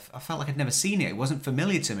to me. I felt like I'd never seen it. It wasn't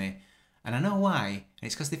familiar to me. And I know why.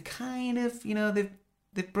 It's because they've kind of,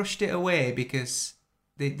 they've brushed it away because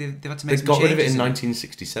they've had to make They some got rid of it changes in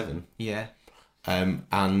 1967. Yeah.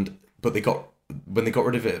 But when they got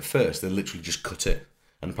rid of it at first, they literally just cut it,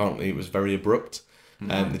 and apparently it was very abrupt.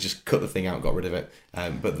 They just cut the thing out, got rid of it.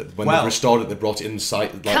 But when they restored it, they brought it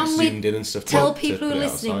inside, like zoomed in and stuff. Tell people who are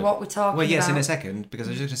listening what we're talking about. Well, yes, in a second, because I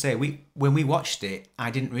was just going to say, when we watched it, I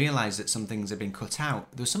didn't realise that some things had been cut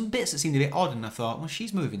out. There were some bits that seemed a bit odd, and I thought, well,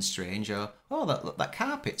 she's moving strange, or that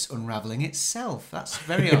carpet's unravelling itself. That's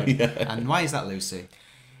very odd. Yeah. And why is that, Lucy?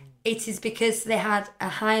 It is because they had a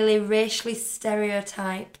highly racially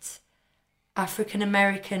stereotyped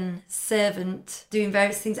African-American servant doing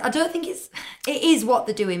various things. I don't think it is what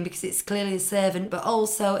they're doing because it's clearly a servant, but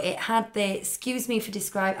also it had the, excuse me for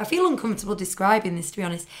I feel uncomfortable describing this, to be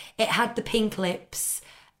honest. It had the pink lips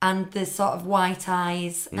and the sort of white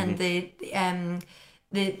eyes and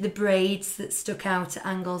the braids that stuck out at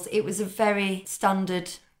angles. It was a very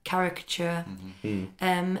standard caricature.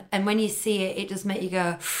 And when you see it, it does make you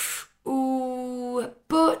go, ooh.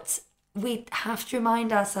 But we have to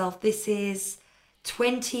remind ourselves this is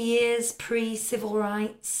 20 years pre-civil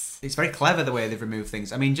rights. It's very clever the way they've removed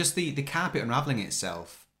things. I mean, just the carpet unraveling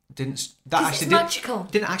itself didn't magical.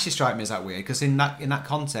 Didn't actually strike me as that weird, because in that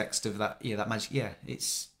context of that magic,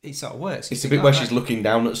 it sort of works. It's a bit where she's looking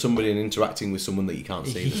down at somebody and interacting with someone that you can't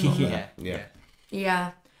see. That's not there.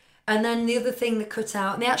 Yeah. And then the other thing they cut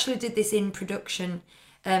out, and they actually did this in production,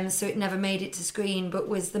 so it never made it to screen, but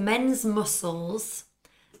was the men's muscles.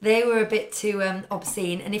 They were a bit too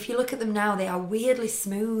obscene, and if you look at them now, they are weirdly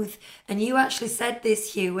smooth. And you actually said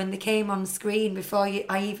this, Hugh, when they came on screen before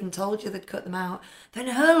I even told you they'd cut them out. Then,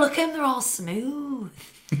 look at them, they're all smooth.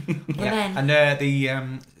 Yeah. And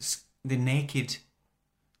the naked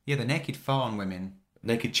fawn women,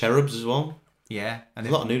 Naked cherubs as well. yeah, and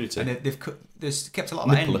A lot of nudity. and they've kept a lot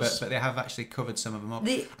of that in, Nippleless. but they have actually covered some of them up.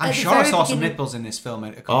 At I'm the sure I very saw some beginning- nipples in this film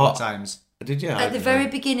a couple of times. Did you? At the very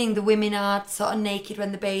beginning, the women are sort of naked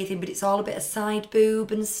when they're bathing, but it's all a bit of side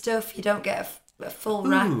boob and stuff. You don't get a full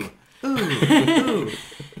rack. Ooh.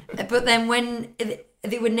 But then when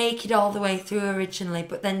they were naked all the way through originally,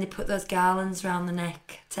 but then they put those garlands around the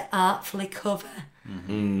neck to artfully cover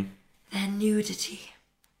their nudity.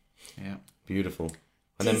 Yeah. Beautiful.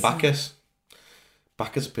 And then Bacchus.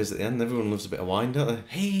 Bacchus appears at the end. Everyone loves a bit of wine, don't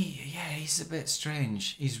they? He's a bit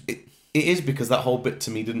strange. It is, because that whole bit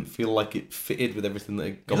to me didn't feel like it fitted with everything that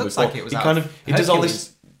had gone looks before. like it was He out kind of of he does all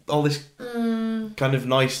Hercules. this kind of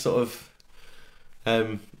nice sort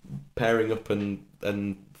of pairing up and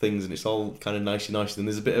things, and it's all kind of nicey. Then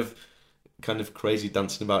there's a bit of kind of crazy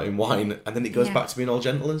dancing about in wine, and then it goes back to being all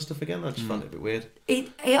gentle and stuff again. I just found it a bit weird.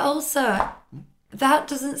 It also, that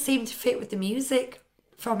doesn't seem to fit with the music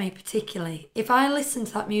for me particularly. If I listened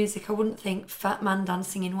to that music, I wouldn't think fat man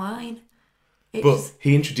dancing in wine. But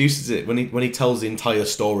he introduces it when he tells the entire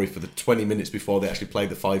story for the 20 minutes before they actually play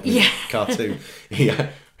the 5-minute cartoon.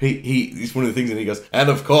 He's one of the things, and he goes, and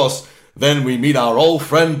of course, then we meet our old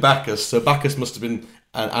friend Bacchus. So Bacchus must have been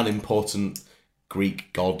an important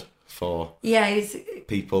Greek god for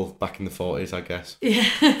people back in the 40s, I guess.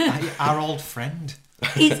 Our old friend.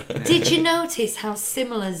 Did you notice how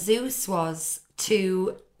similar Zeus was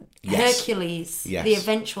to Hercules, the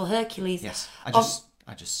eventual Hercules? Yes, I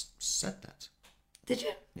just said that. Did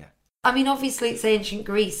you? Yeah. I mean, obviously it's ancient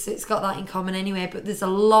Greece, so it's got that in common anyway, but there's a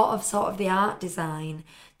lot of sort of the art design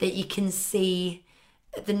that you can see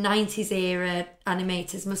the 90s era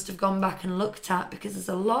animators must have gone back and looked at, because there's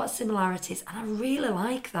a lot of similarities, and I really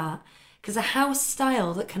like that, because a house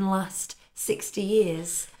style that can last 60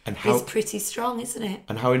 years is pretty strong, isn't it?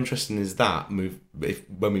 And how interesting is that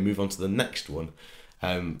when we move on to the next one,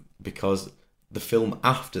 because the film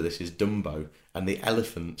after this is Dumbo, and the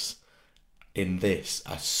elephants in this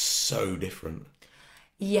are so different.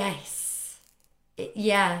 Yes.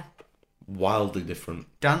 Wildly different.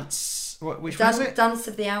 Which one is it? Dance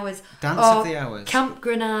of the Hours. Dance of the Hours. Camp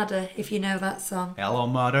Granada, if you know that song. Hello,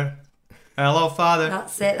 mother. Hello, father.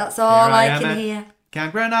 That's it. That's all I can hear.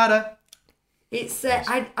 Camp Granada. It's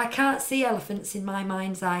I can't see elephants in my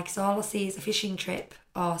mind's eye, because all I see is a fishing trip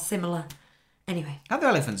or similar. Anyway. Are there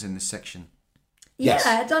elephants in this section? Yes.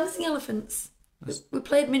 Yeah, dancing elephants. We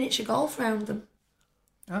played miniature golf round them.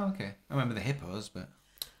 Oh, okay. I remember the hippos, but...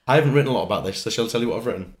 I haven't written a lot about this, so shall I tell you what I've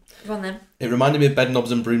written? Go on then. It reminded me of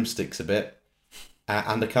Bedknobs and Broomsticks a bit,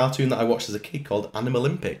 and a cartoon that I watched as a kid called Animal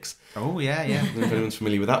Olympics. Oh, yeah. I don't know if anyone's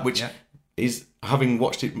familiar with that, which is, having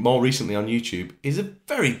watched it more recently on YouTube, is a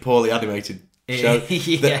very poorly animated show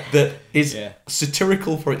that is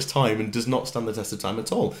satirical for its time and does not stand the test of time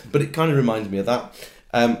at all. But it kind of reminds me of that.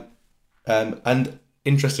 And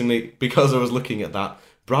interestingly, because I was looking at that,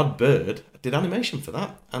 Brad Bird did animation for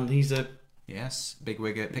that, and he's a... Yes, big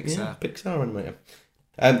wig at Pixar. Yeah, Pixar animator.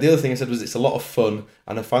 The other thing I said was it's a lot of fun,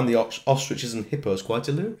 and I find the ostriches and hippos quite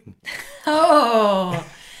alluring. Oh,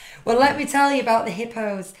 well, let me tell you about the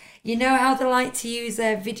hippos. You know how they like to use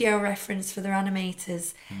a video reference for their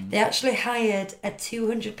animators? They actually hired a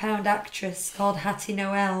 £200 actress called Hattie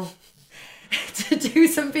Noel to do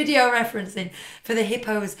some video referencing for the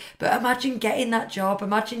hippos. But imagine getting that job.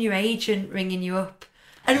 Imagine your agent ringing you up.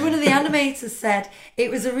 And one of the animators said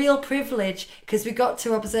it was a real privilege because we got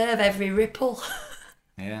to observe every ripple.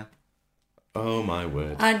 Yeah. Oh, my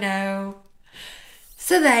word. I know.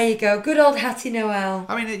 So there you go. Good old Hattie Noel.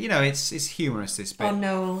 I mean, you know, it's humorous, this bit. Or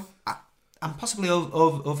Noel. I'm possibly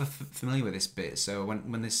over familiar with this bit, so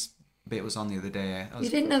when this bit was on the other day, You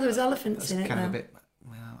didn't know there was elephants in it, kind of a though. bit...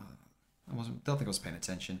 Well, don't think I was paying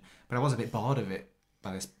attention, but I was a bit bored of it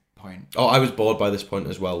by this point. Oh, I was bored by this point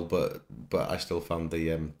as well, but I still found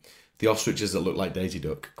the the ostriches that look like Daisy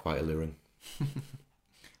Duck, quite alluring.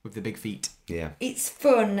 With the big feet. Yeah. It's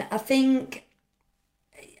fun. I think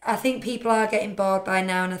people are getting bored by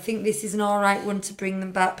now, and I think this is an all right one to bring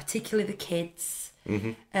them back, particularly the kids.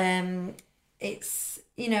 It's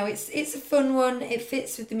it's a fun one. It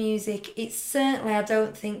fits with the music. It's certainly, I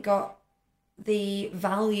don't think, got the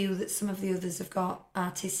value that some of the others have got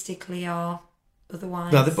artistically or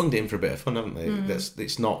otherwise. No, they've bunged it in for a bit of fun, haven't they?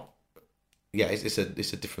 It's not. Yeah, it's a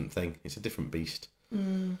different thing. It's a different beast.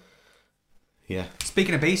 Yeah.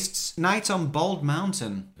 Speaking of beasts, Night on Bald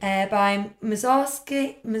Mountain. By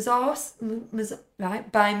Mussorgsky.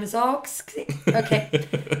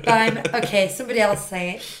 Okay, somebody else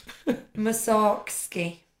say it.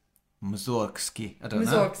 Mussorgsky. I don't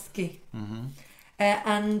know. Mussorgsky.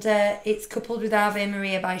 And it's coupled with Ave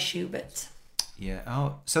Maria by Schubert. Yeah.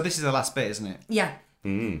 Oh, so this is the last bit, isn't it? Yeah.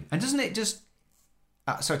 And doesn't it just...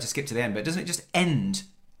 sorry to skip to the end, but doesn't it just end?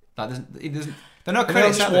 Like, it doesn't... There are no They're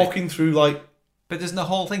credits, just are they? walking through like. But doesn't the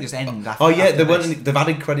whole thing just end after? Oh yeah, after they this? weren't. They've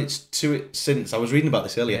added credits to it since. I was reading about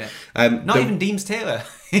this earlier. Not even Deems Taylor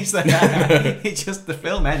is there. It's just the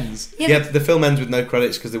film ends. Yeah, the film ends with no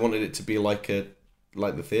credits because they wanted it to be like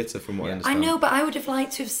the theatre, from what I I understand. know, but I would have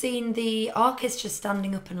liked to have seen the orchestra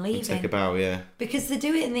standing up and leaving. Take a bow, yeah. Because they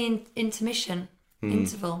do it in the intermission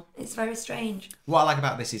interval. It's very strange. What I like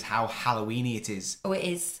about this is how Halloweeny it is. Oh, it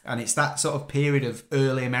is. And it's that sort of period of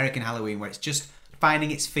early American Halloween where it's just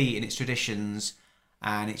finding its feet in its traditions,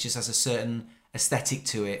 and it just has a certain aesthetic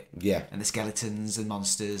to it. Yeah. And the skeletons and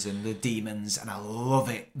monsters and the demons, and I love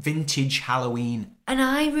it. Vintage Halloween. And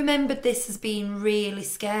I remembered this as being really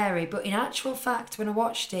scary, but in actual fact, when I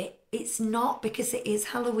watched it, it's not, because it is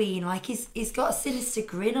Halloween. Like, he's got a sinister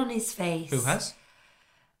grin on his face. Who has?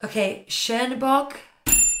 Okay, Chernabog.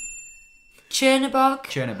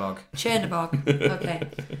 Okay.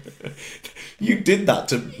 You did that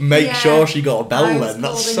to make Yeah, sure she got a bell I was then.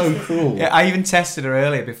 That's called so into- cruel. Yeah, I even tested her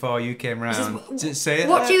earlier before you came round. To say,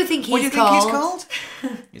 what do you think what do he's you think called?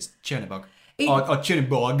 he's called? It's Chernabog. It- Or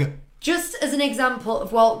Chernabog. Just as an example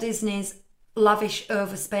of Walt Disney's lavish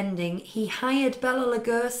overspending, he hired Bela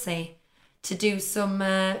Lugosi to do some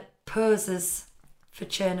poses for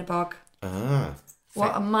Chernabog. Ah.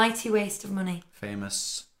 What a mighty waste of money.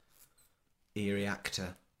 Famous eerie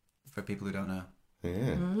actor, for people who don't know.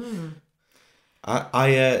 Yeah.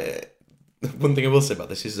 I one thing I will say about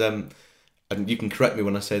this is, and you can correct me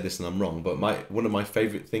when I say this and I'm wrong, but one of my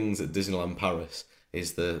favourite things at Disneyland Paris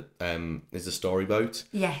is the storyboat.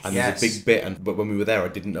 Yes. And Yes. there's a big bit, but when we were there, I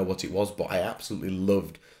didn't know what it was, but I absolutely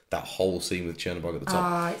loved that whole scene with Chernabog at the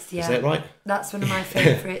top. Yeah. Is that right? That's one of my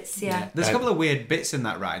favourites, yeah. There's a couple of weird bits in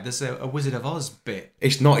that ride. There's a Wizard of Oz bit.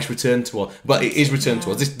 It's not. It's Return to Oz, but it is Return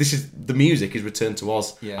to Oz. This is the music is Return to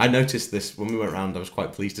Oz. Yeah. I noticed this when we went around. I was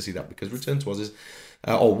quite pleased to see that because Return to Oz is,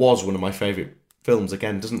 or was one of my favourite films.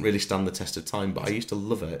 Again, doesn't really stand the test of time, but I used to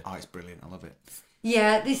love it. Oh, it's brilliant. I love it.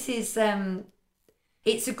 Yeah, this is,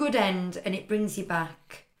 it's a good end and it brings you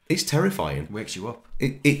back. It's terrifying. Wakes you up.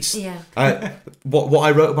 It's Yeah. What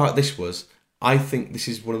I wrote about this was, I think this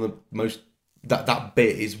is one of the most that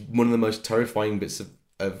bit is one of the most terrifying bits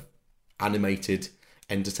of animated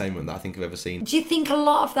entertainment that I think I've ever seen. Do you think a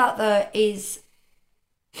lot of that, though, is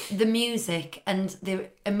the music and the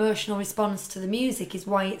emotional response to the music is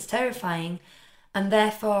why it's terrifying, and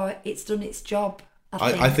therefore it's done its job?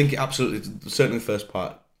 I think it absolutely, certainly the first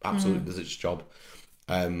part absolutely does its job.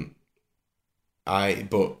 But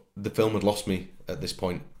the film had lost me at this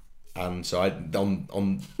point, and so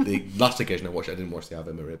on the last occasion I watched it, I didn't watch the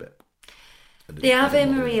Ave Maria bit. The Ave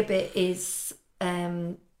Maria bit is,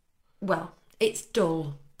 it's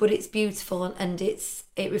dull, but it's beautiful and it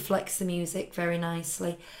reflects the music very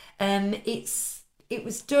nicely. It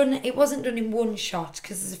wasn't done in one shot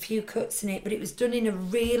because there's a few cuts in it, but it was done in a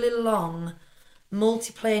really long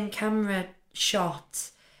multi-plane camera shot,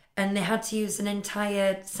 and they had to use an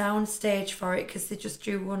entire sound stage for it because they just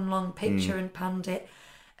drew one long picture and panned it.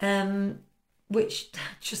 Which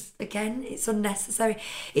just, again, it's unnecessary.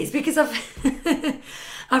 It's because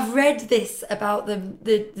I've read this about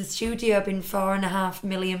the studio being £4.5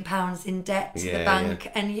 million in debt to the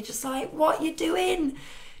bank, and you're just like, what are you doing?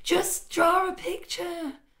 Just draw a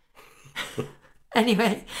picture.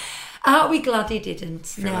 Anyway, aren't we glad he didn't?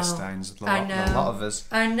 Philistines. No, I know. A lot of us.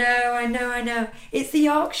 I know. It's the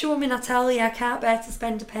Yorkshire woman, I tell you. I can't bear to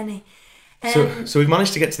spend a penny. So we've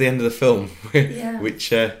managed to get to the end of the film, Yeah.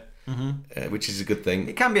 which is a good thing.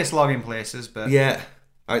 It can be a slog in places, but Yeah,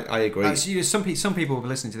 I agree. some people will be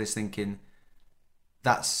listening to this thinking,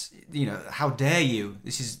 "That's how dare you?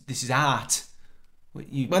 This is art."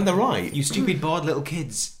 When they're right. You stupid bored little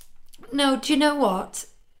kids. No, do you know what?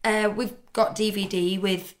 we've got DVD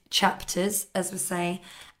with chapters, as we say.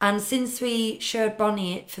 And since we showed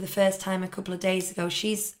Bonnie it for the first time a couple of days ago,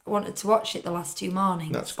 she's wanted to watch it the last 2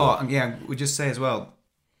 mornings. That's cool. Oh, and yeah, we just say as well,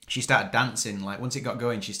 she started dancing. Like once it got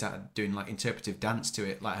going, she started doing like interpretive dance to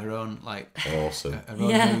it, like her own Awesome. her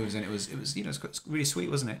own moves, and it was it's really sweet,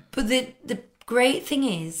 wasn't it? But the great thing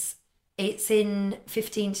is, it's in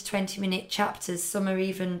 15 to 20 minute chapters. Some are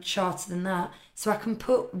even shorter than that. So I can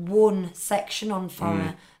put one section on for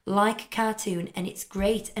her, like a cartoon, and it's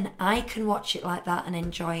great. And I can watch it like that and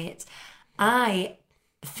enjoy it. I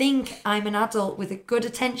think I'm an adult with a good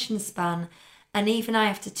attention span, and even I,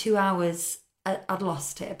 after 2 hours, I'd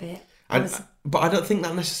lost it a bit. But I don't think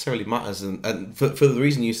that necessarily matters, and for the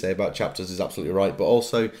reason you say about chapters is absolutely right. But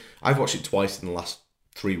also, I've watched it twice in the last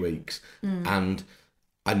 3 weeks, and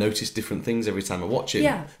I notice different things every time I watch it.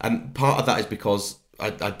 Yeah. And part of that is because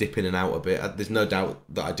I dip in and out a bit. There's no doubt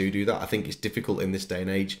that I do that. I think it's difficult in this day and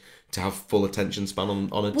age to have full attention span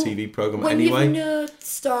on a TV programme anyway. When you've no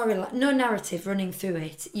story, no narrative running through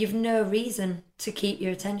it, you've no reason to keep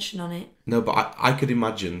your attention on it. No, but I could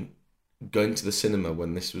imagine going to the cinema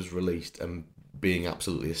when this was released and being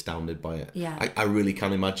absolutely astounded by it. Yeah. I really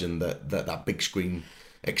can imagine that big screen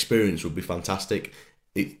experience would be fantastic.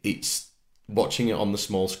 It's watching it on the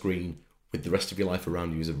small screen with the rest of your life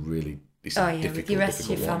around you is with the rest of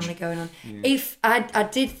your family going on. If I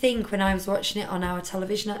did think when I was watching it on our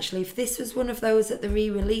television, actually, if this was one of those that they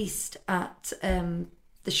re-released at the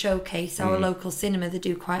Showcase, our local cinema, they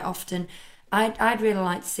do quite often, I'd really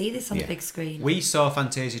like to see this on the big screen. We saw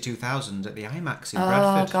Fantasia 2000 at the IMAX in Oh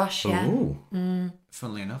Bradford. gosh, yeah. Ooh.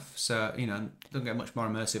 Funnily enough, so don't get much more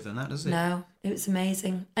immersive than that, does it? No, it was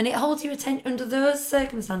amazing, and it holds your attention under those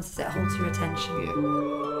circumstances. It holds your attention.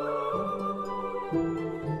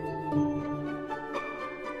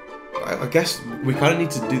 I guess we kind of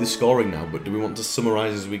need to do the scoring now, but do we want to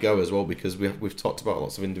summarise as we go as well? Because we've talked about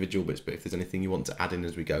lots of individual bits, but if there's anything you want to add in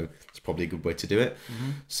as we go, it's probably a good way to do it.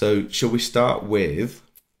 So shall we start with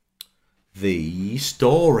the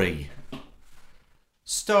story?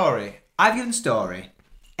 Story. I've given Story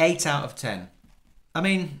 8 out of 10. I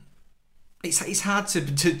mean, it's hard to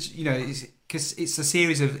because it's a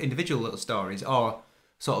series of individual little stories or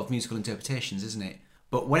sort of musical interpretations, isn't it?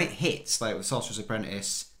 But when it hits, like with Sorcerer's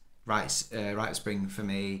Apprentice, Rite of Spring for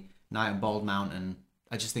me, Night on Bald Mountain,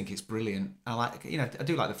 I just think it's brilliant. I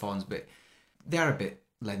do like the Fawns, but they are a bit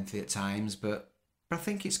lengthy at times. But I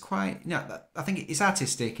think it's quite, I think it's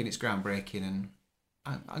artistic and it's groundbreaking, and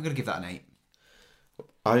I'm going to give that an 8.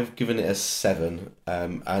 I've given it a 7,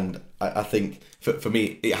 and I think for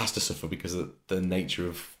me it has to suffer because of the nature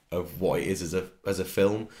of what it is as a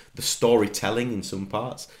film. The storytelling in some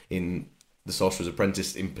parts, in The Sorcerer's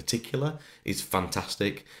Apprentice in particular, is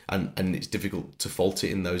fantastic, and it's difficult to fault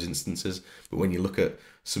it in those instances. But when you look at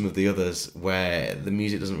some of the others where the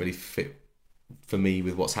music doesn't really fit for me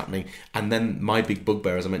with what's happening, and then my big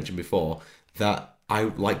bugbear, as I mentioned before, that I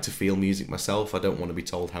like to feel music myself. I don't want to be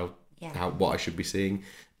told how what I should be seeing.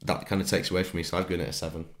 That kind of takes away from me, so I've given it a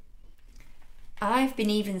 7. I've been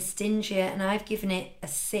even stingier, and I've given it a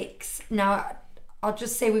 6. Now, I'll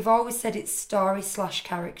just say we've always said it's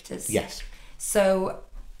story/characters. Yes. So,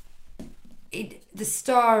 the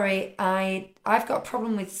story, I've got a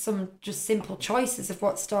problem with some just simple choices of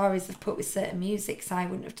what stories they've put with certain music, so I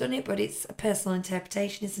wouldn't have done it, but it's a personal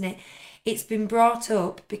interpretation, isn't it? It's been brought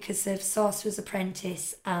up because of Sorcerer's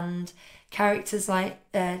Apprentice and characters like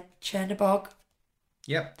Chernabog.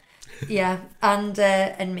 Yep. Yeah,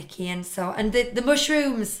 and Mickey and the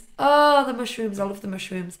mushrooms. Oh, the mushrooms! I love the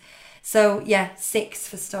mushrooms. So yeah, 6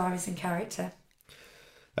 for stories and character.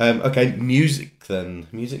 Okay, music then.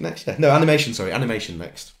 Music next? Yeah. No, animation, sorry. Animation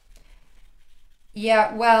next.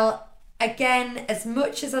 Yeah, well, again, as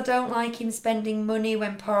much as I don't like him spending money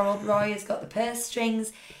when poor old Roy has got the purse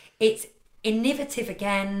strings, it's innovative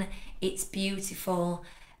again. It's beautiful.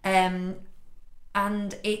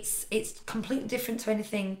 And it's completely different to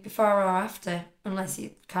anything before or after, unless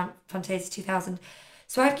you count Fantasia 2000.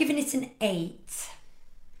 So I've given it an 8.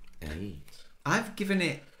 8. I've given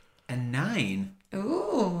it a 9.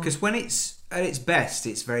 Ooh. Because when it's at its best,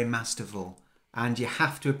 it's very masterful, and you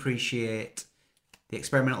have to appreciate the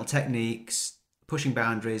experimental techniques, pushing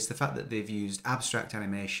boundaries, the fact that they've used abstract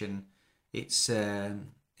animation. It's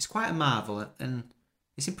quite a marvel, and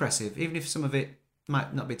it's impressive. Even if some of it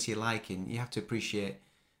might not be to your liking, you have to appreciate,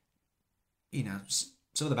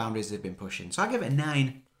 some of the boundaries they've been pushing. So I give it a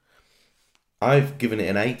 9. I've given it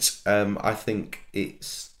an 8. I think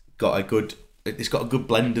it's got a good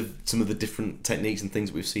blend of some of the different techniques and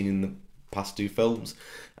things that we've seen in the past 2 films.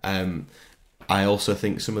 I also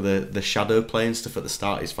think some of the shadow play and stuff at the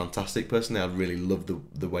start is fantastic. Personally, I really love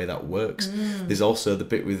the way that works. There's also the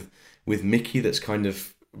bit with Mickey that's kind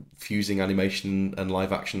of fusing animation and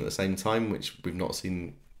live action at the same time, which we've not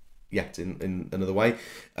seen yet in another way.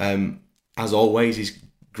 As always, he's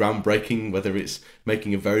groundbreaking, whether it's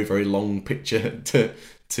making a very, very long picture to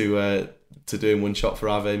do in one shot for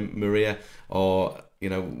Ave Maria, or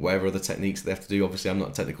whatever other techniques they have to do. Obviously, I'm not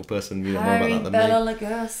a technical person. You know more about that than Bela me.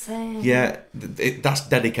 Lugosi. Yeah, that's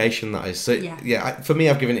dedication. That is. So yeah, for me,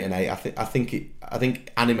 I've given it an 8. I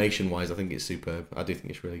think animation wise, I think it's superb. I do think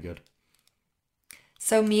it's really good.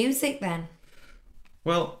 So music then.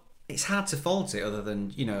 Well, it's hard to fault it, other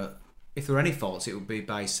than if there were any faults, it would be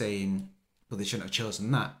by saying, well, they shouldn't have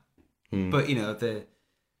chosen that. But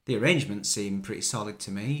the arrangements seem pretty solid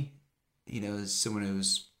to me. As someone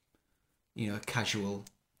who's a casual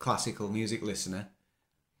classical music listener,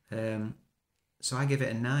 so I give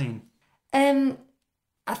it a 9.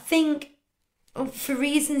 I think for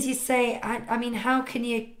reasons you say, I mean, how can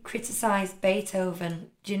you criticise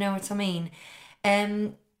Beethoven? Do you know what I mean?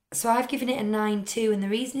 So I've given it a 9 too, and the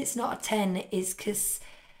reason it's not a 10 is because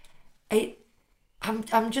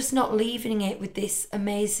I'm just not leaving it with this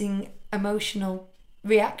amazing emotional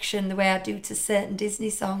reaction the way I do to certain Disney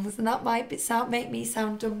songs, and that might make me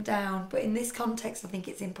sound dumbed down, but in this context I think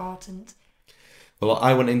it's important. Well,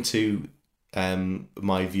 I went into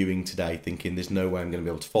my viewing today thinking there's no way I'm going to be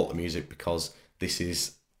able to fault the music, because this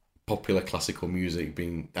is popular classical music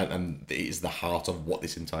and it is the heart of what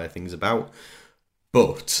this entire thing is about.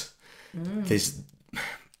 But there's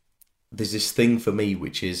this thing for me,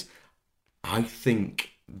 which is I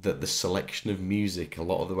think that the selection of music a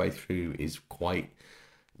lot of the way through is quite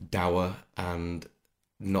dour and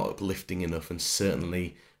not uplifting enough, and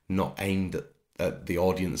certainly not aimed at the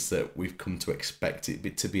audience that we've come to expect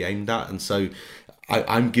it to be aimed at. And so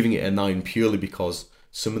I'm giving it a 9 purely because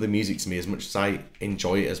some of the music to me, as much as I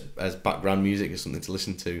enjoy it as background music, as something to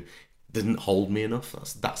listen to, didn't hold me enough.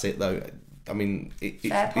 That's it though. I mean,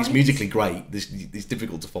 it's musically great. It's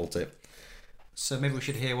difficult to fault it. So maybe we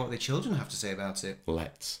should hear what the children have to say about it.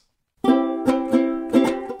 Let's.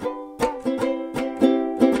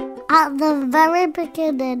 At the very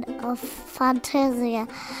beginning of Fantasia,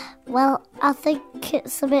 well, I think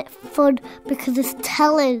it's a bit fun because it's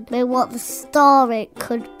telling me what the story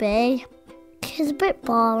could be. It's a bit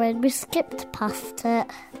boring, we skipped past it.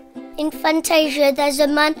 In Fantasia, there's a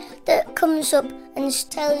man that comes up and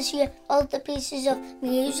tells you all the pieces of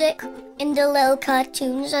music in the little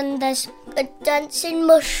cartoons, and there's a dancing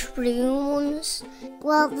mushrooms.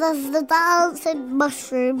 Well, there's the dancing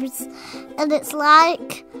mushrooms, and it's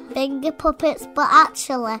like finger puppets, but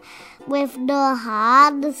actually with no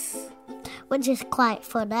hands, which is quite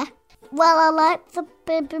funny. Well, I like the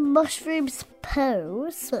baby mushroom's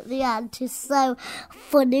pose at the end, it's so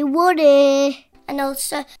funny. And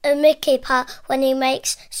also a Mickey part when he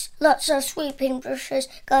makes lots of sweeping brushes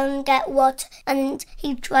go and get water, and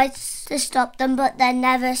he tries to stop them but they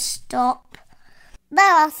never stop.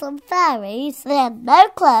 There are some fairies, they have no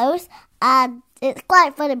clothes, and it's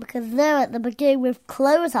quite funny because they're at the beginning with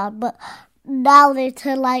clothes on, but now they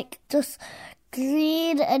turn like just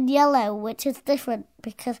green and yellow, which is different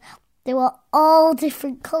because they were all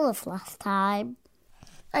different colours last time.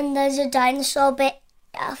 And there's a dinosaur bit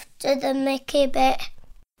after the Mickey bit.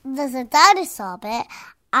 There's a dinosaur bit,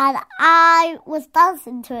 and I was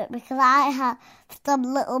dancing to it because I had some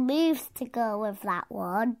little moves to go with that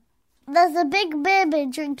one. There's a big baby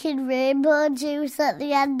drinking rainbow juice at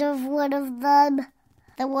the end of one of them.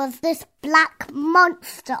 There was this black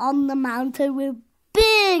monster on the mountain with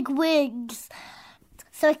big wings,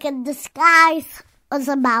 so it can disguise as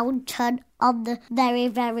a mountain on the very,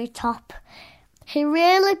 very top. He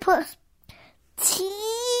really puts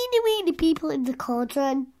teeny weeny people in the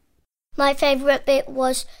cauldron. My favourite bit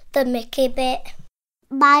was the Mickey bit.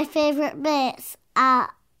 My favourite bits are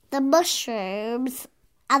the mushrooms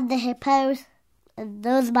and the hippos, and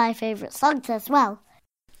those are my favourite songs as well.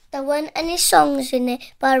 There weren't any songs in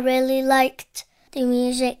it, but I really liked the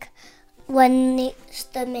music when it's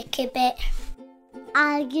the Mickey bit.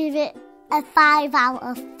 I give it a 5 out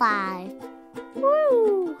of 5.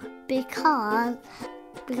 Woo! Because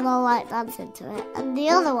I like dancing to it, and the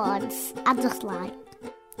other ones I just like.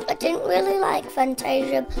 I didn't really like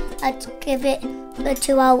Fantasia. I'd give it a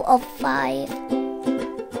 2 out of 5.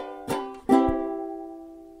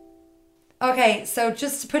 Okay, so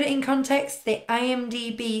just to put it in context, the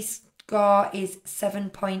IMDb score is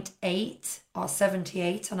 7.8 or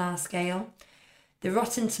 78 on our scale. The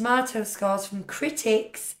Rotten Tomato scores from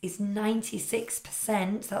critics is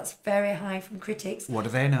 96%. That's very high from critics. What do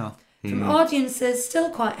they know? From audiences, still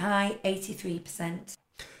quite high, 83%.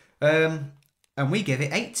 And we gave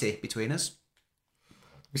it 80 between us.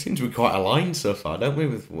 We seem to be quite aligned so far, don't we,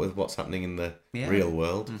 with what's happening in the real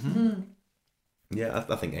world? Mm-hmm. Yeah,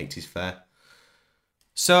 I think 80's fair.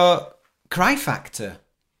 So, cry factor.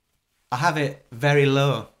 I have it very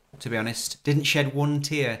low, to be honest. Didn't shed one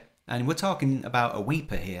tear. And we're talking about a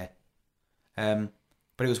weeper here. But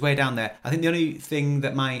it was way down there. I think the only thing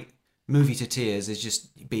that might move you to tears is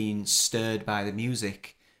just being stirred by the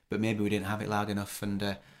music. But maybe we didn't have it loud enough.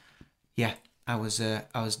 And I was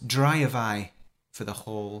dry of eye for the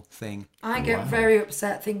whole thing. I get very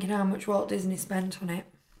upset thinking how much Walt Disney spent on it.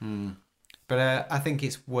 But I think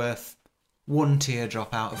it's worth 1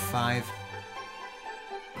 teardrop out of 5.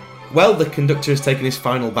 Well, the conductor has taken his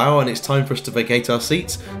final bow and it's time for us to vacate our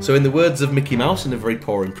seats. So in the words of Mickey Mouse in a very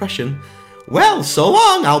poor impression, well, so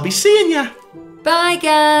long, I'll be seeing ya. Bye,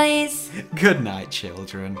 guys. Good night,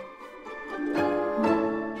 children.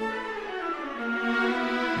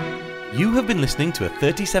 You have been listening to a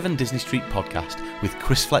 37 Disney Street podcast with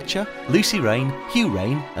Chris Fletcher, Lucy Rain, Hugh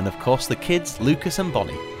Rain, and of course the kids, Lucas and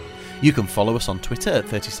Bonnie. You can follow us on Twitter at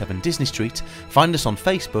 37 Disney Street, find us on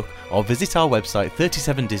Facebook, or visit our website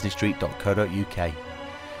 37disneystreet.co.uk.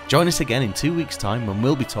 Join us again in 2 weeks' time when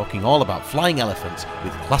we'll be talking all about flying elephants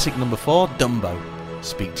with classic number 4, Dumbo.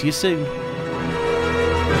 Speak to you soon.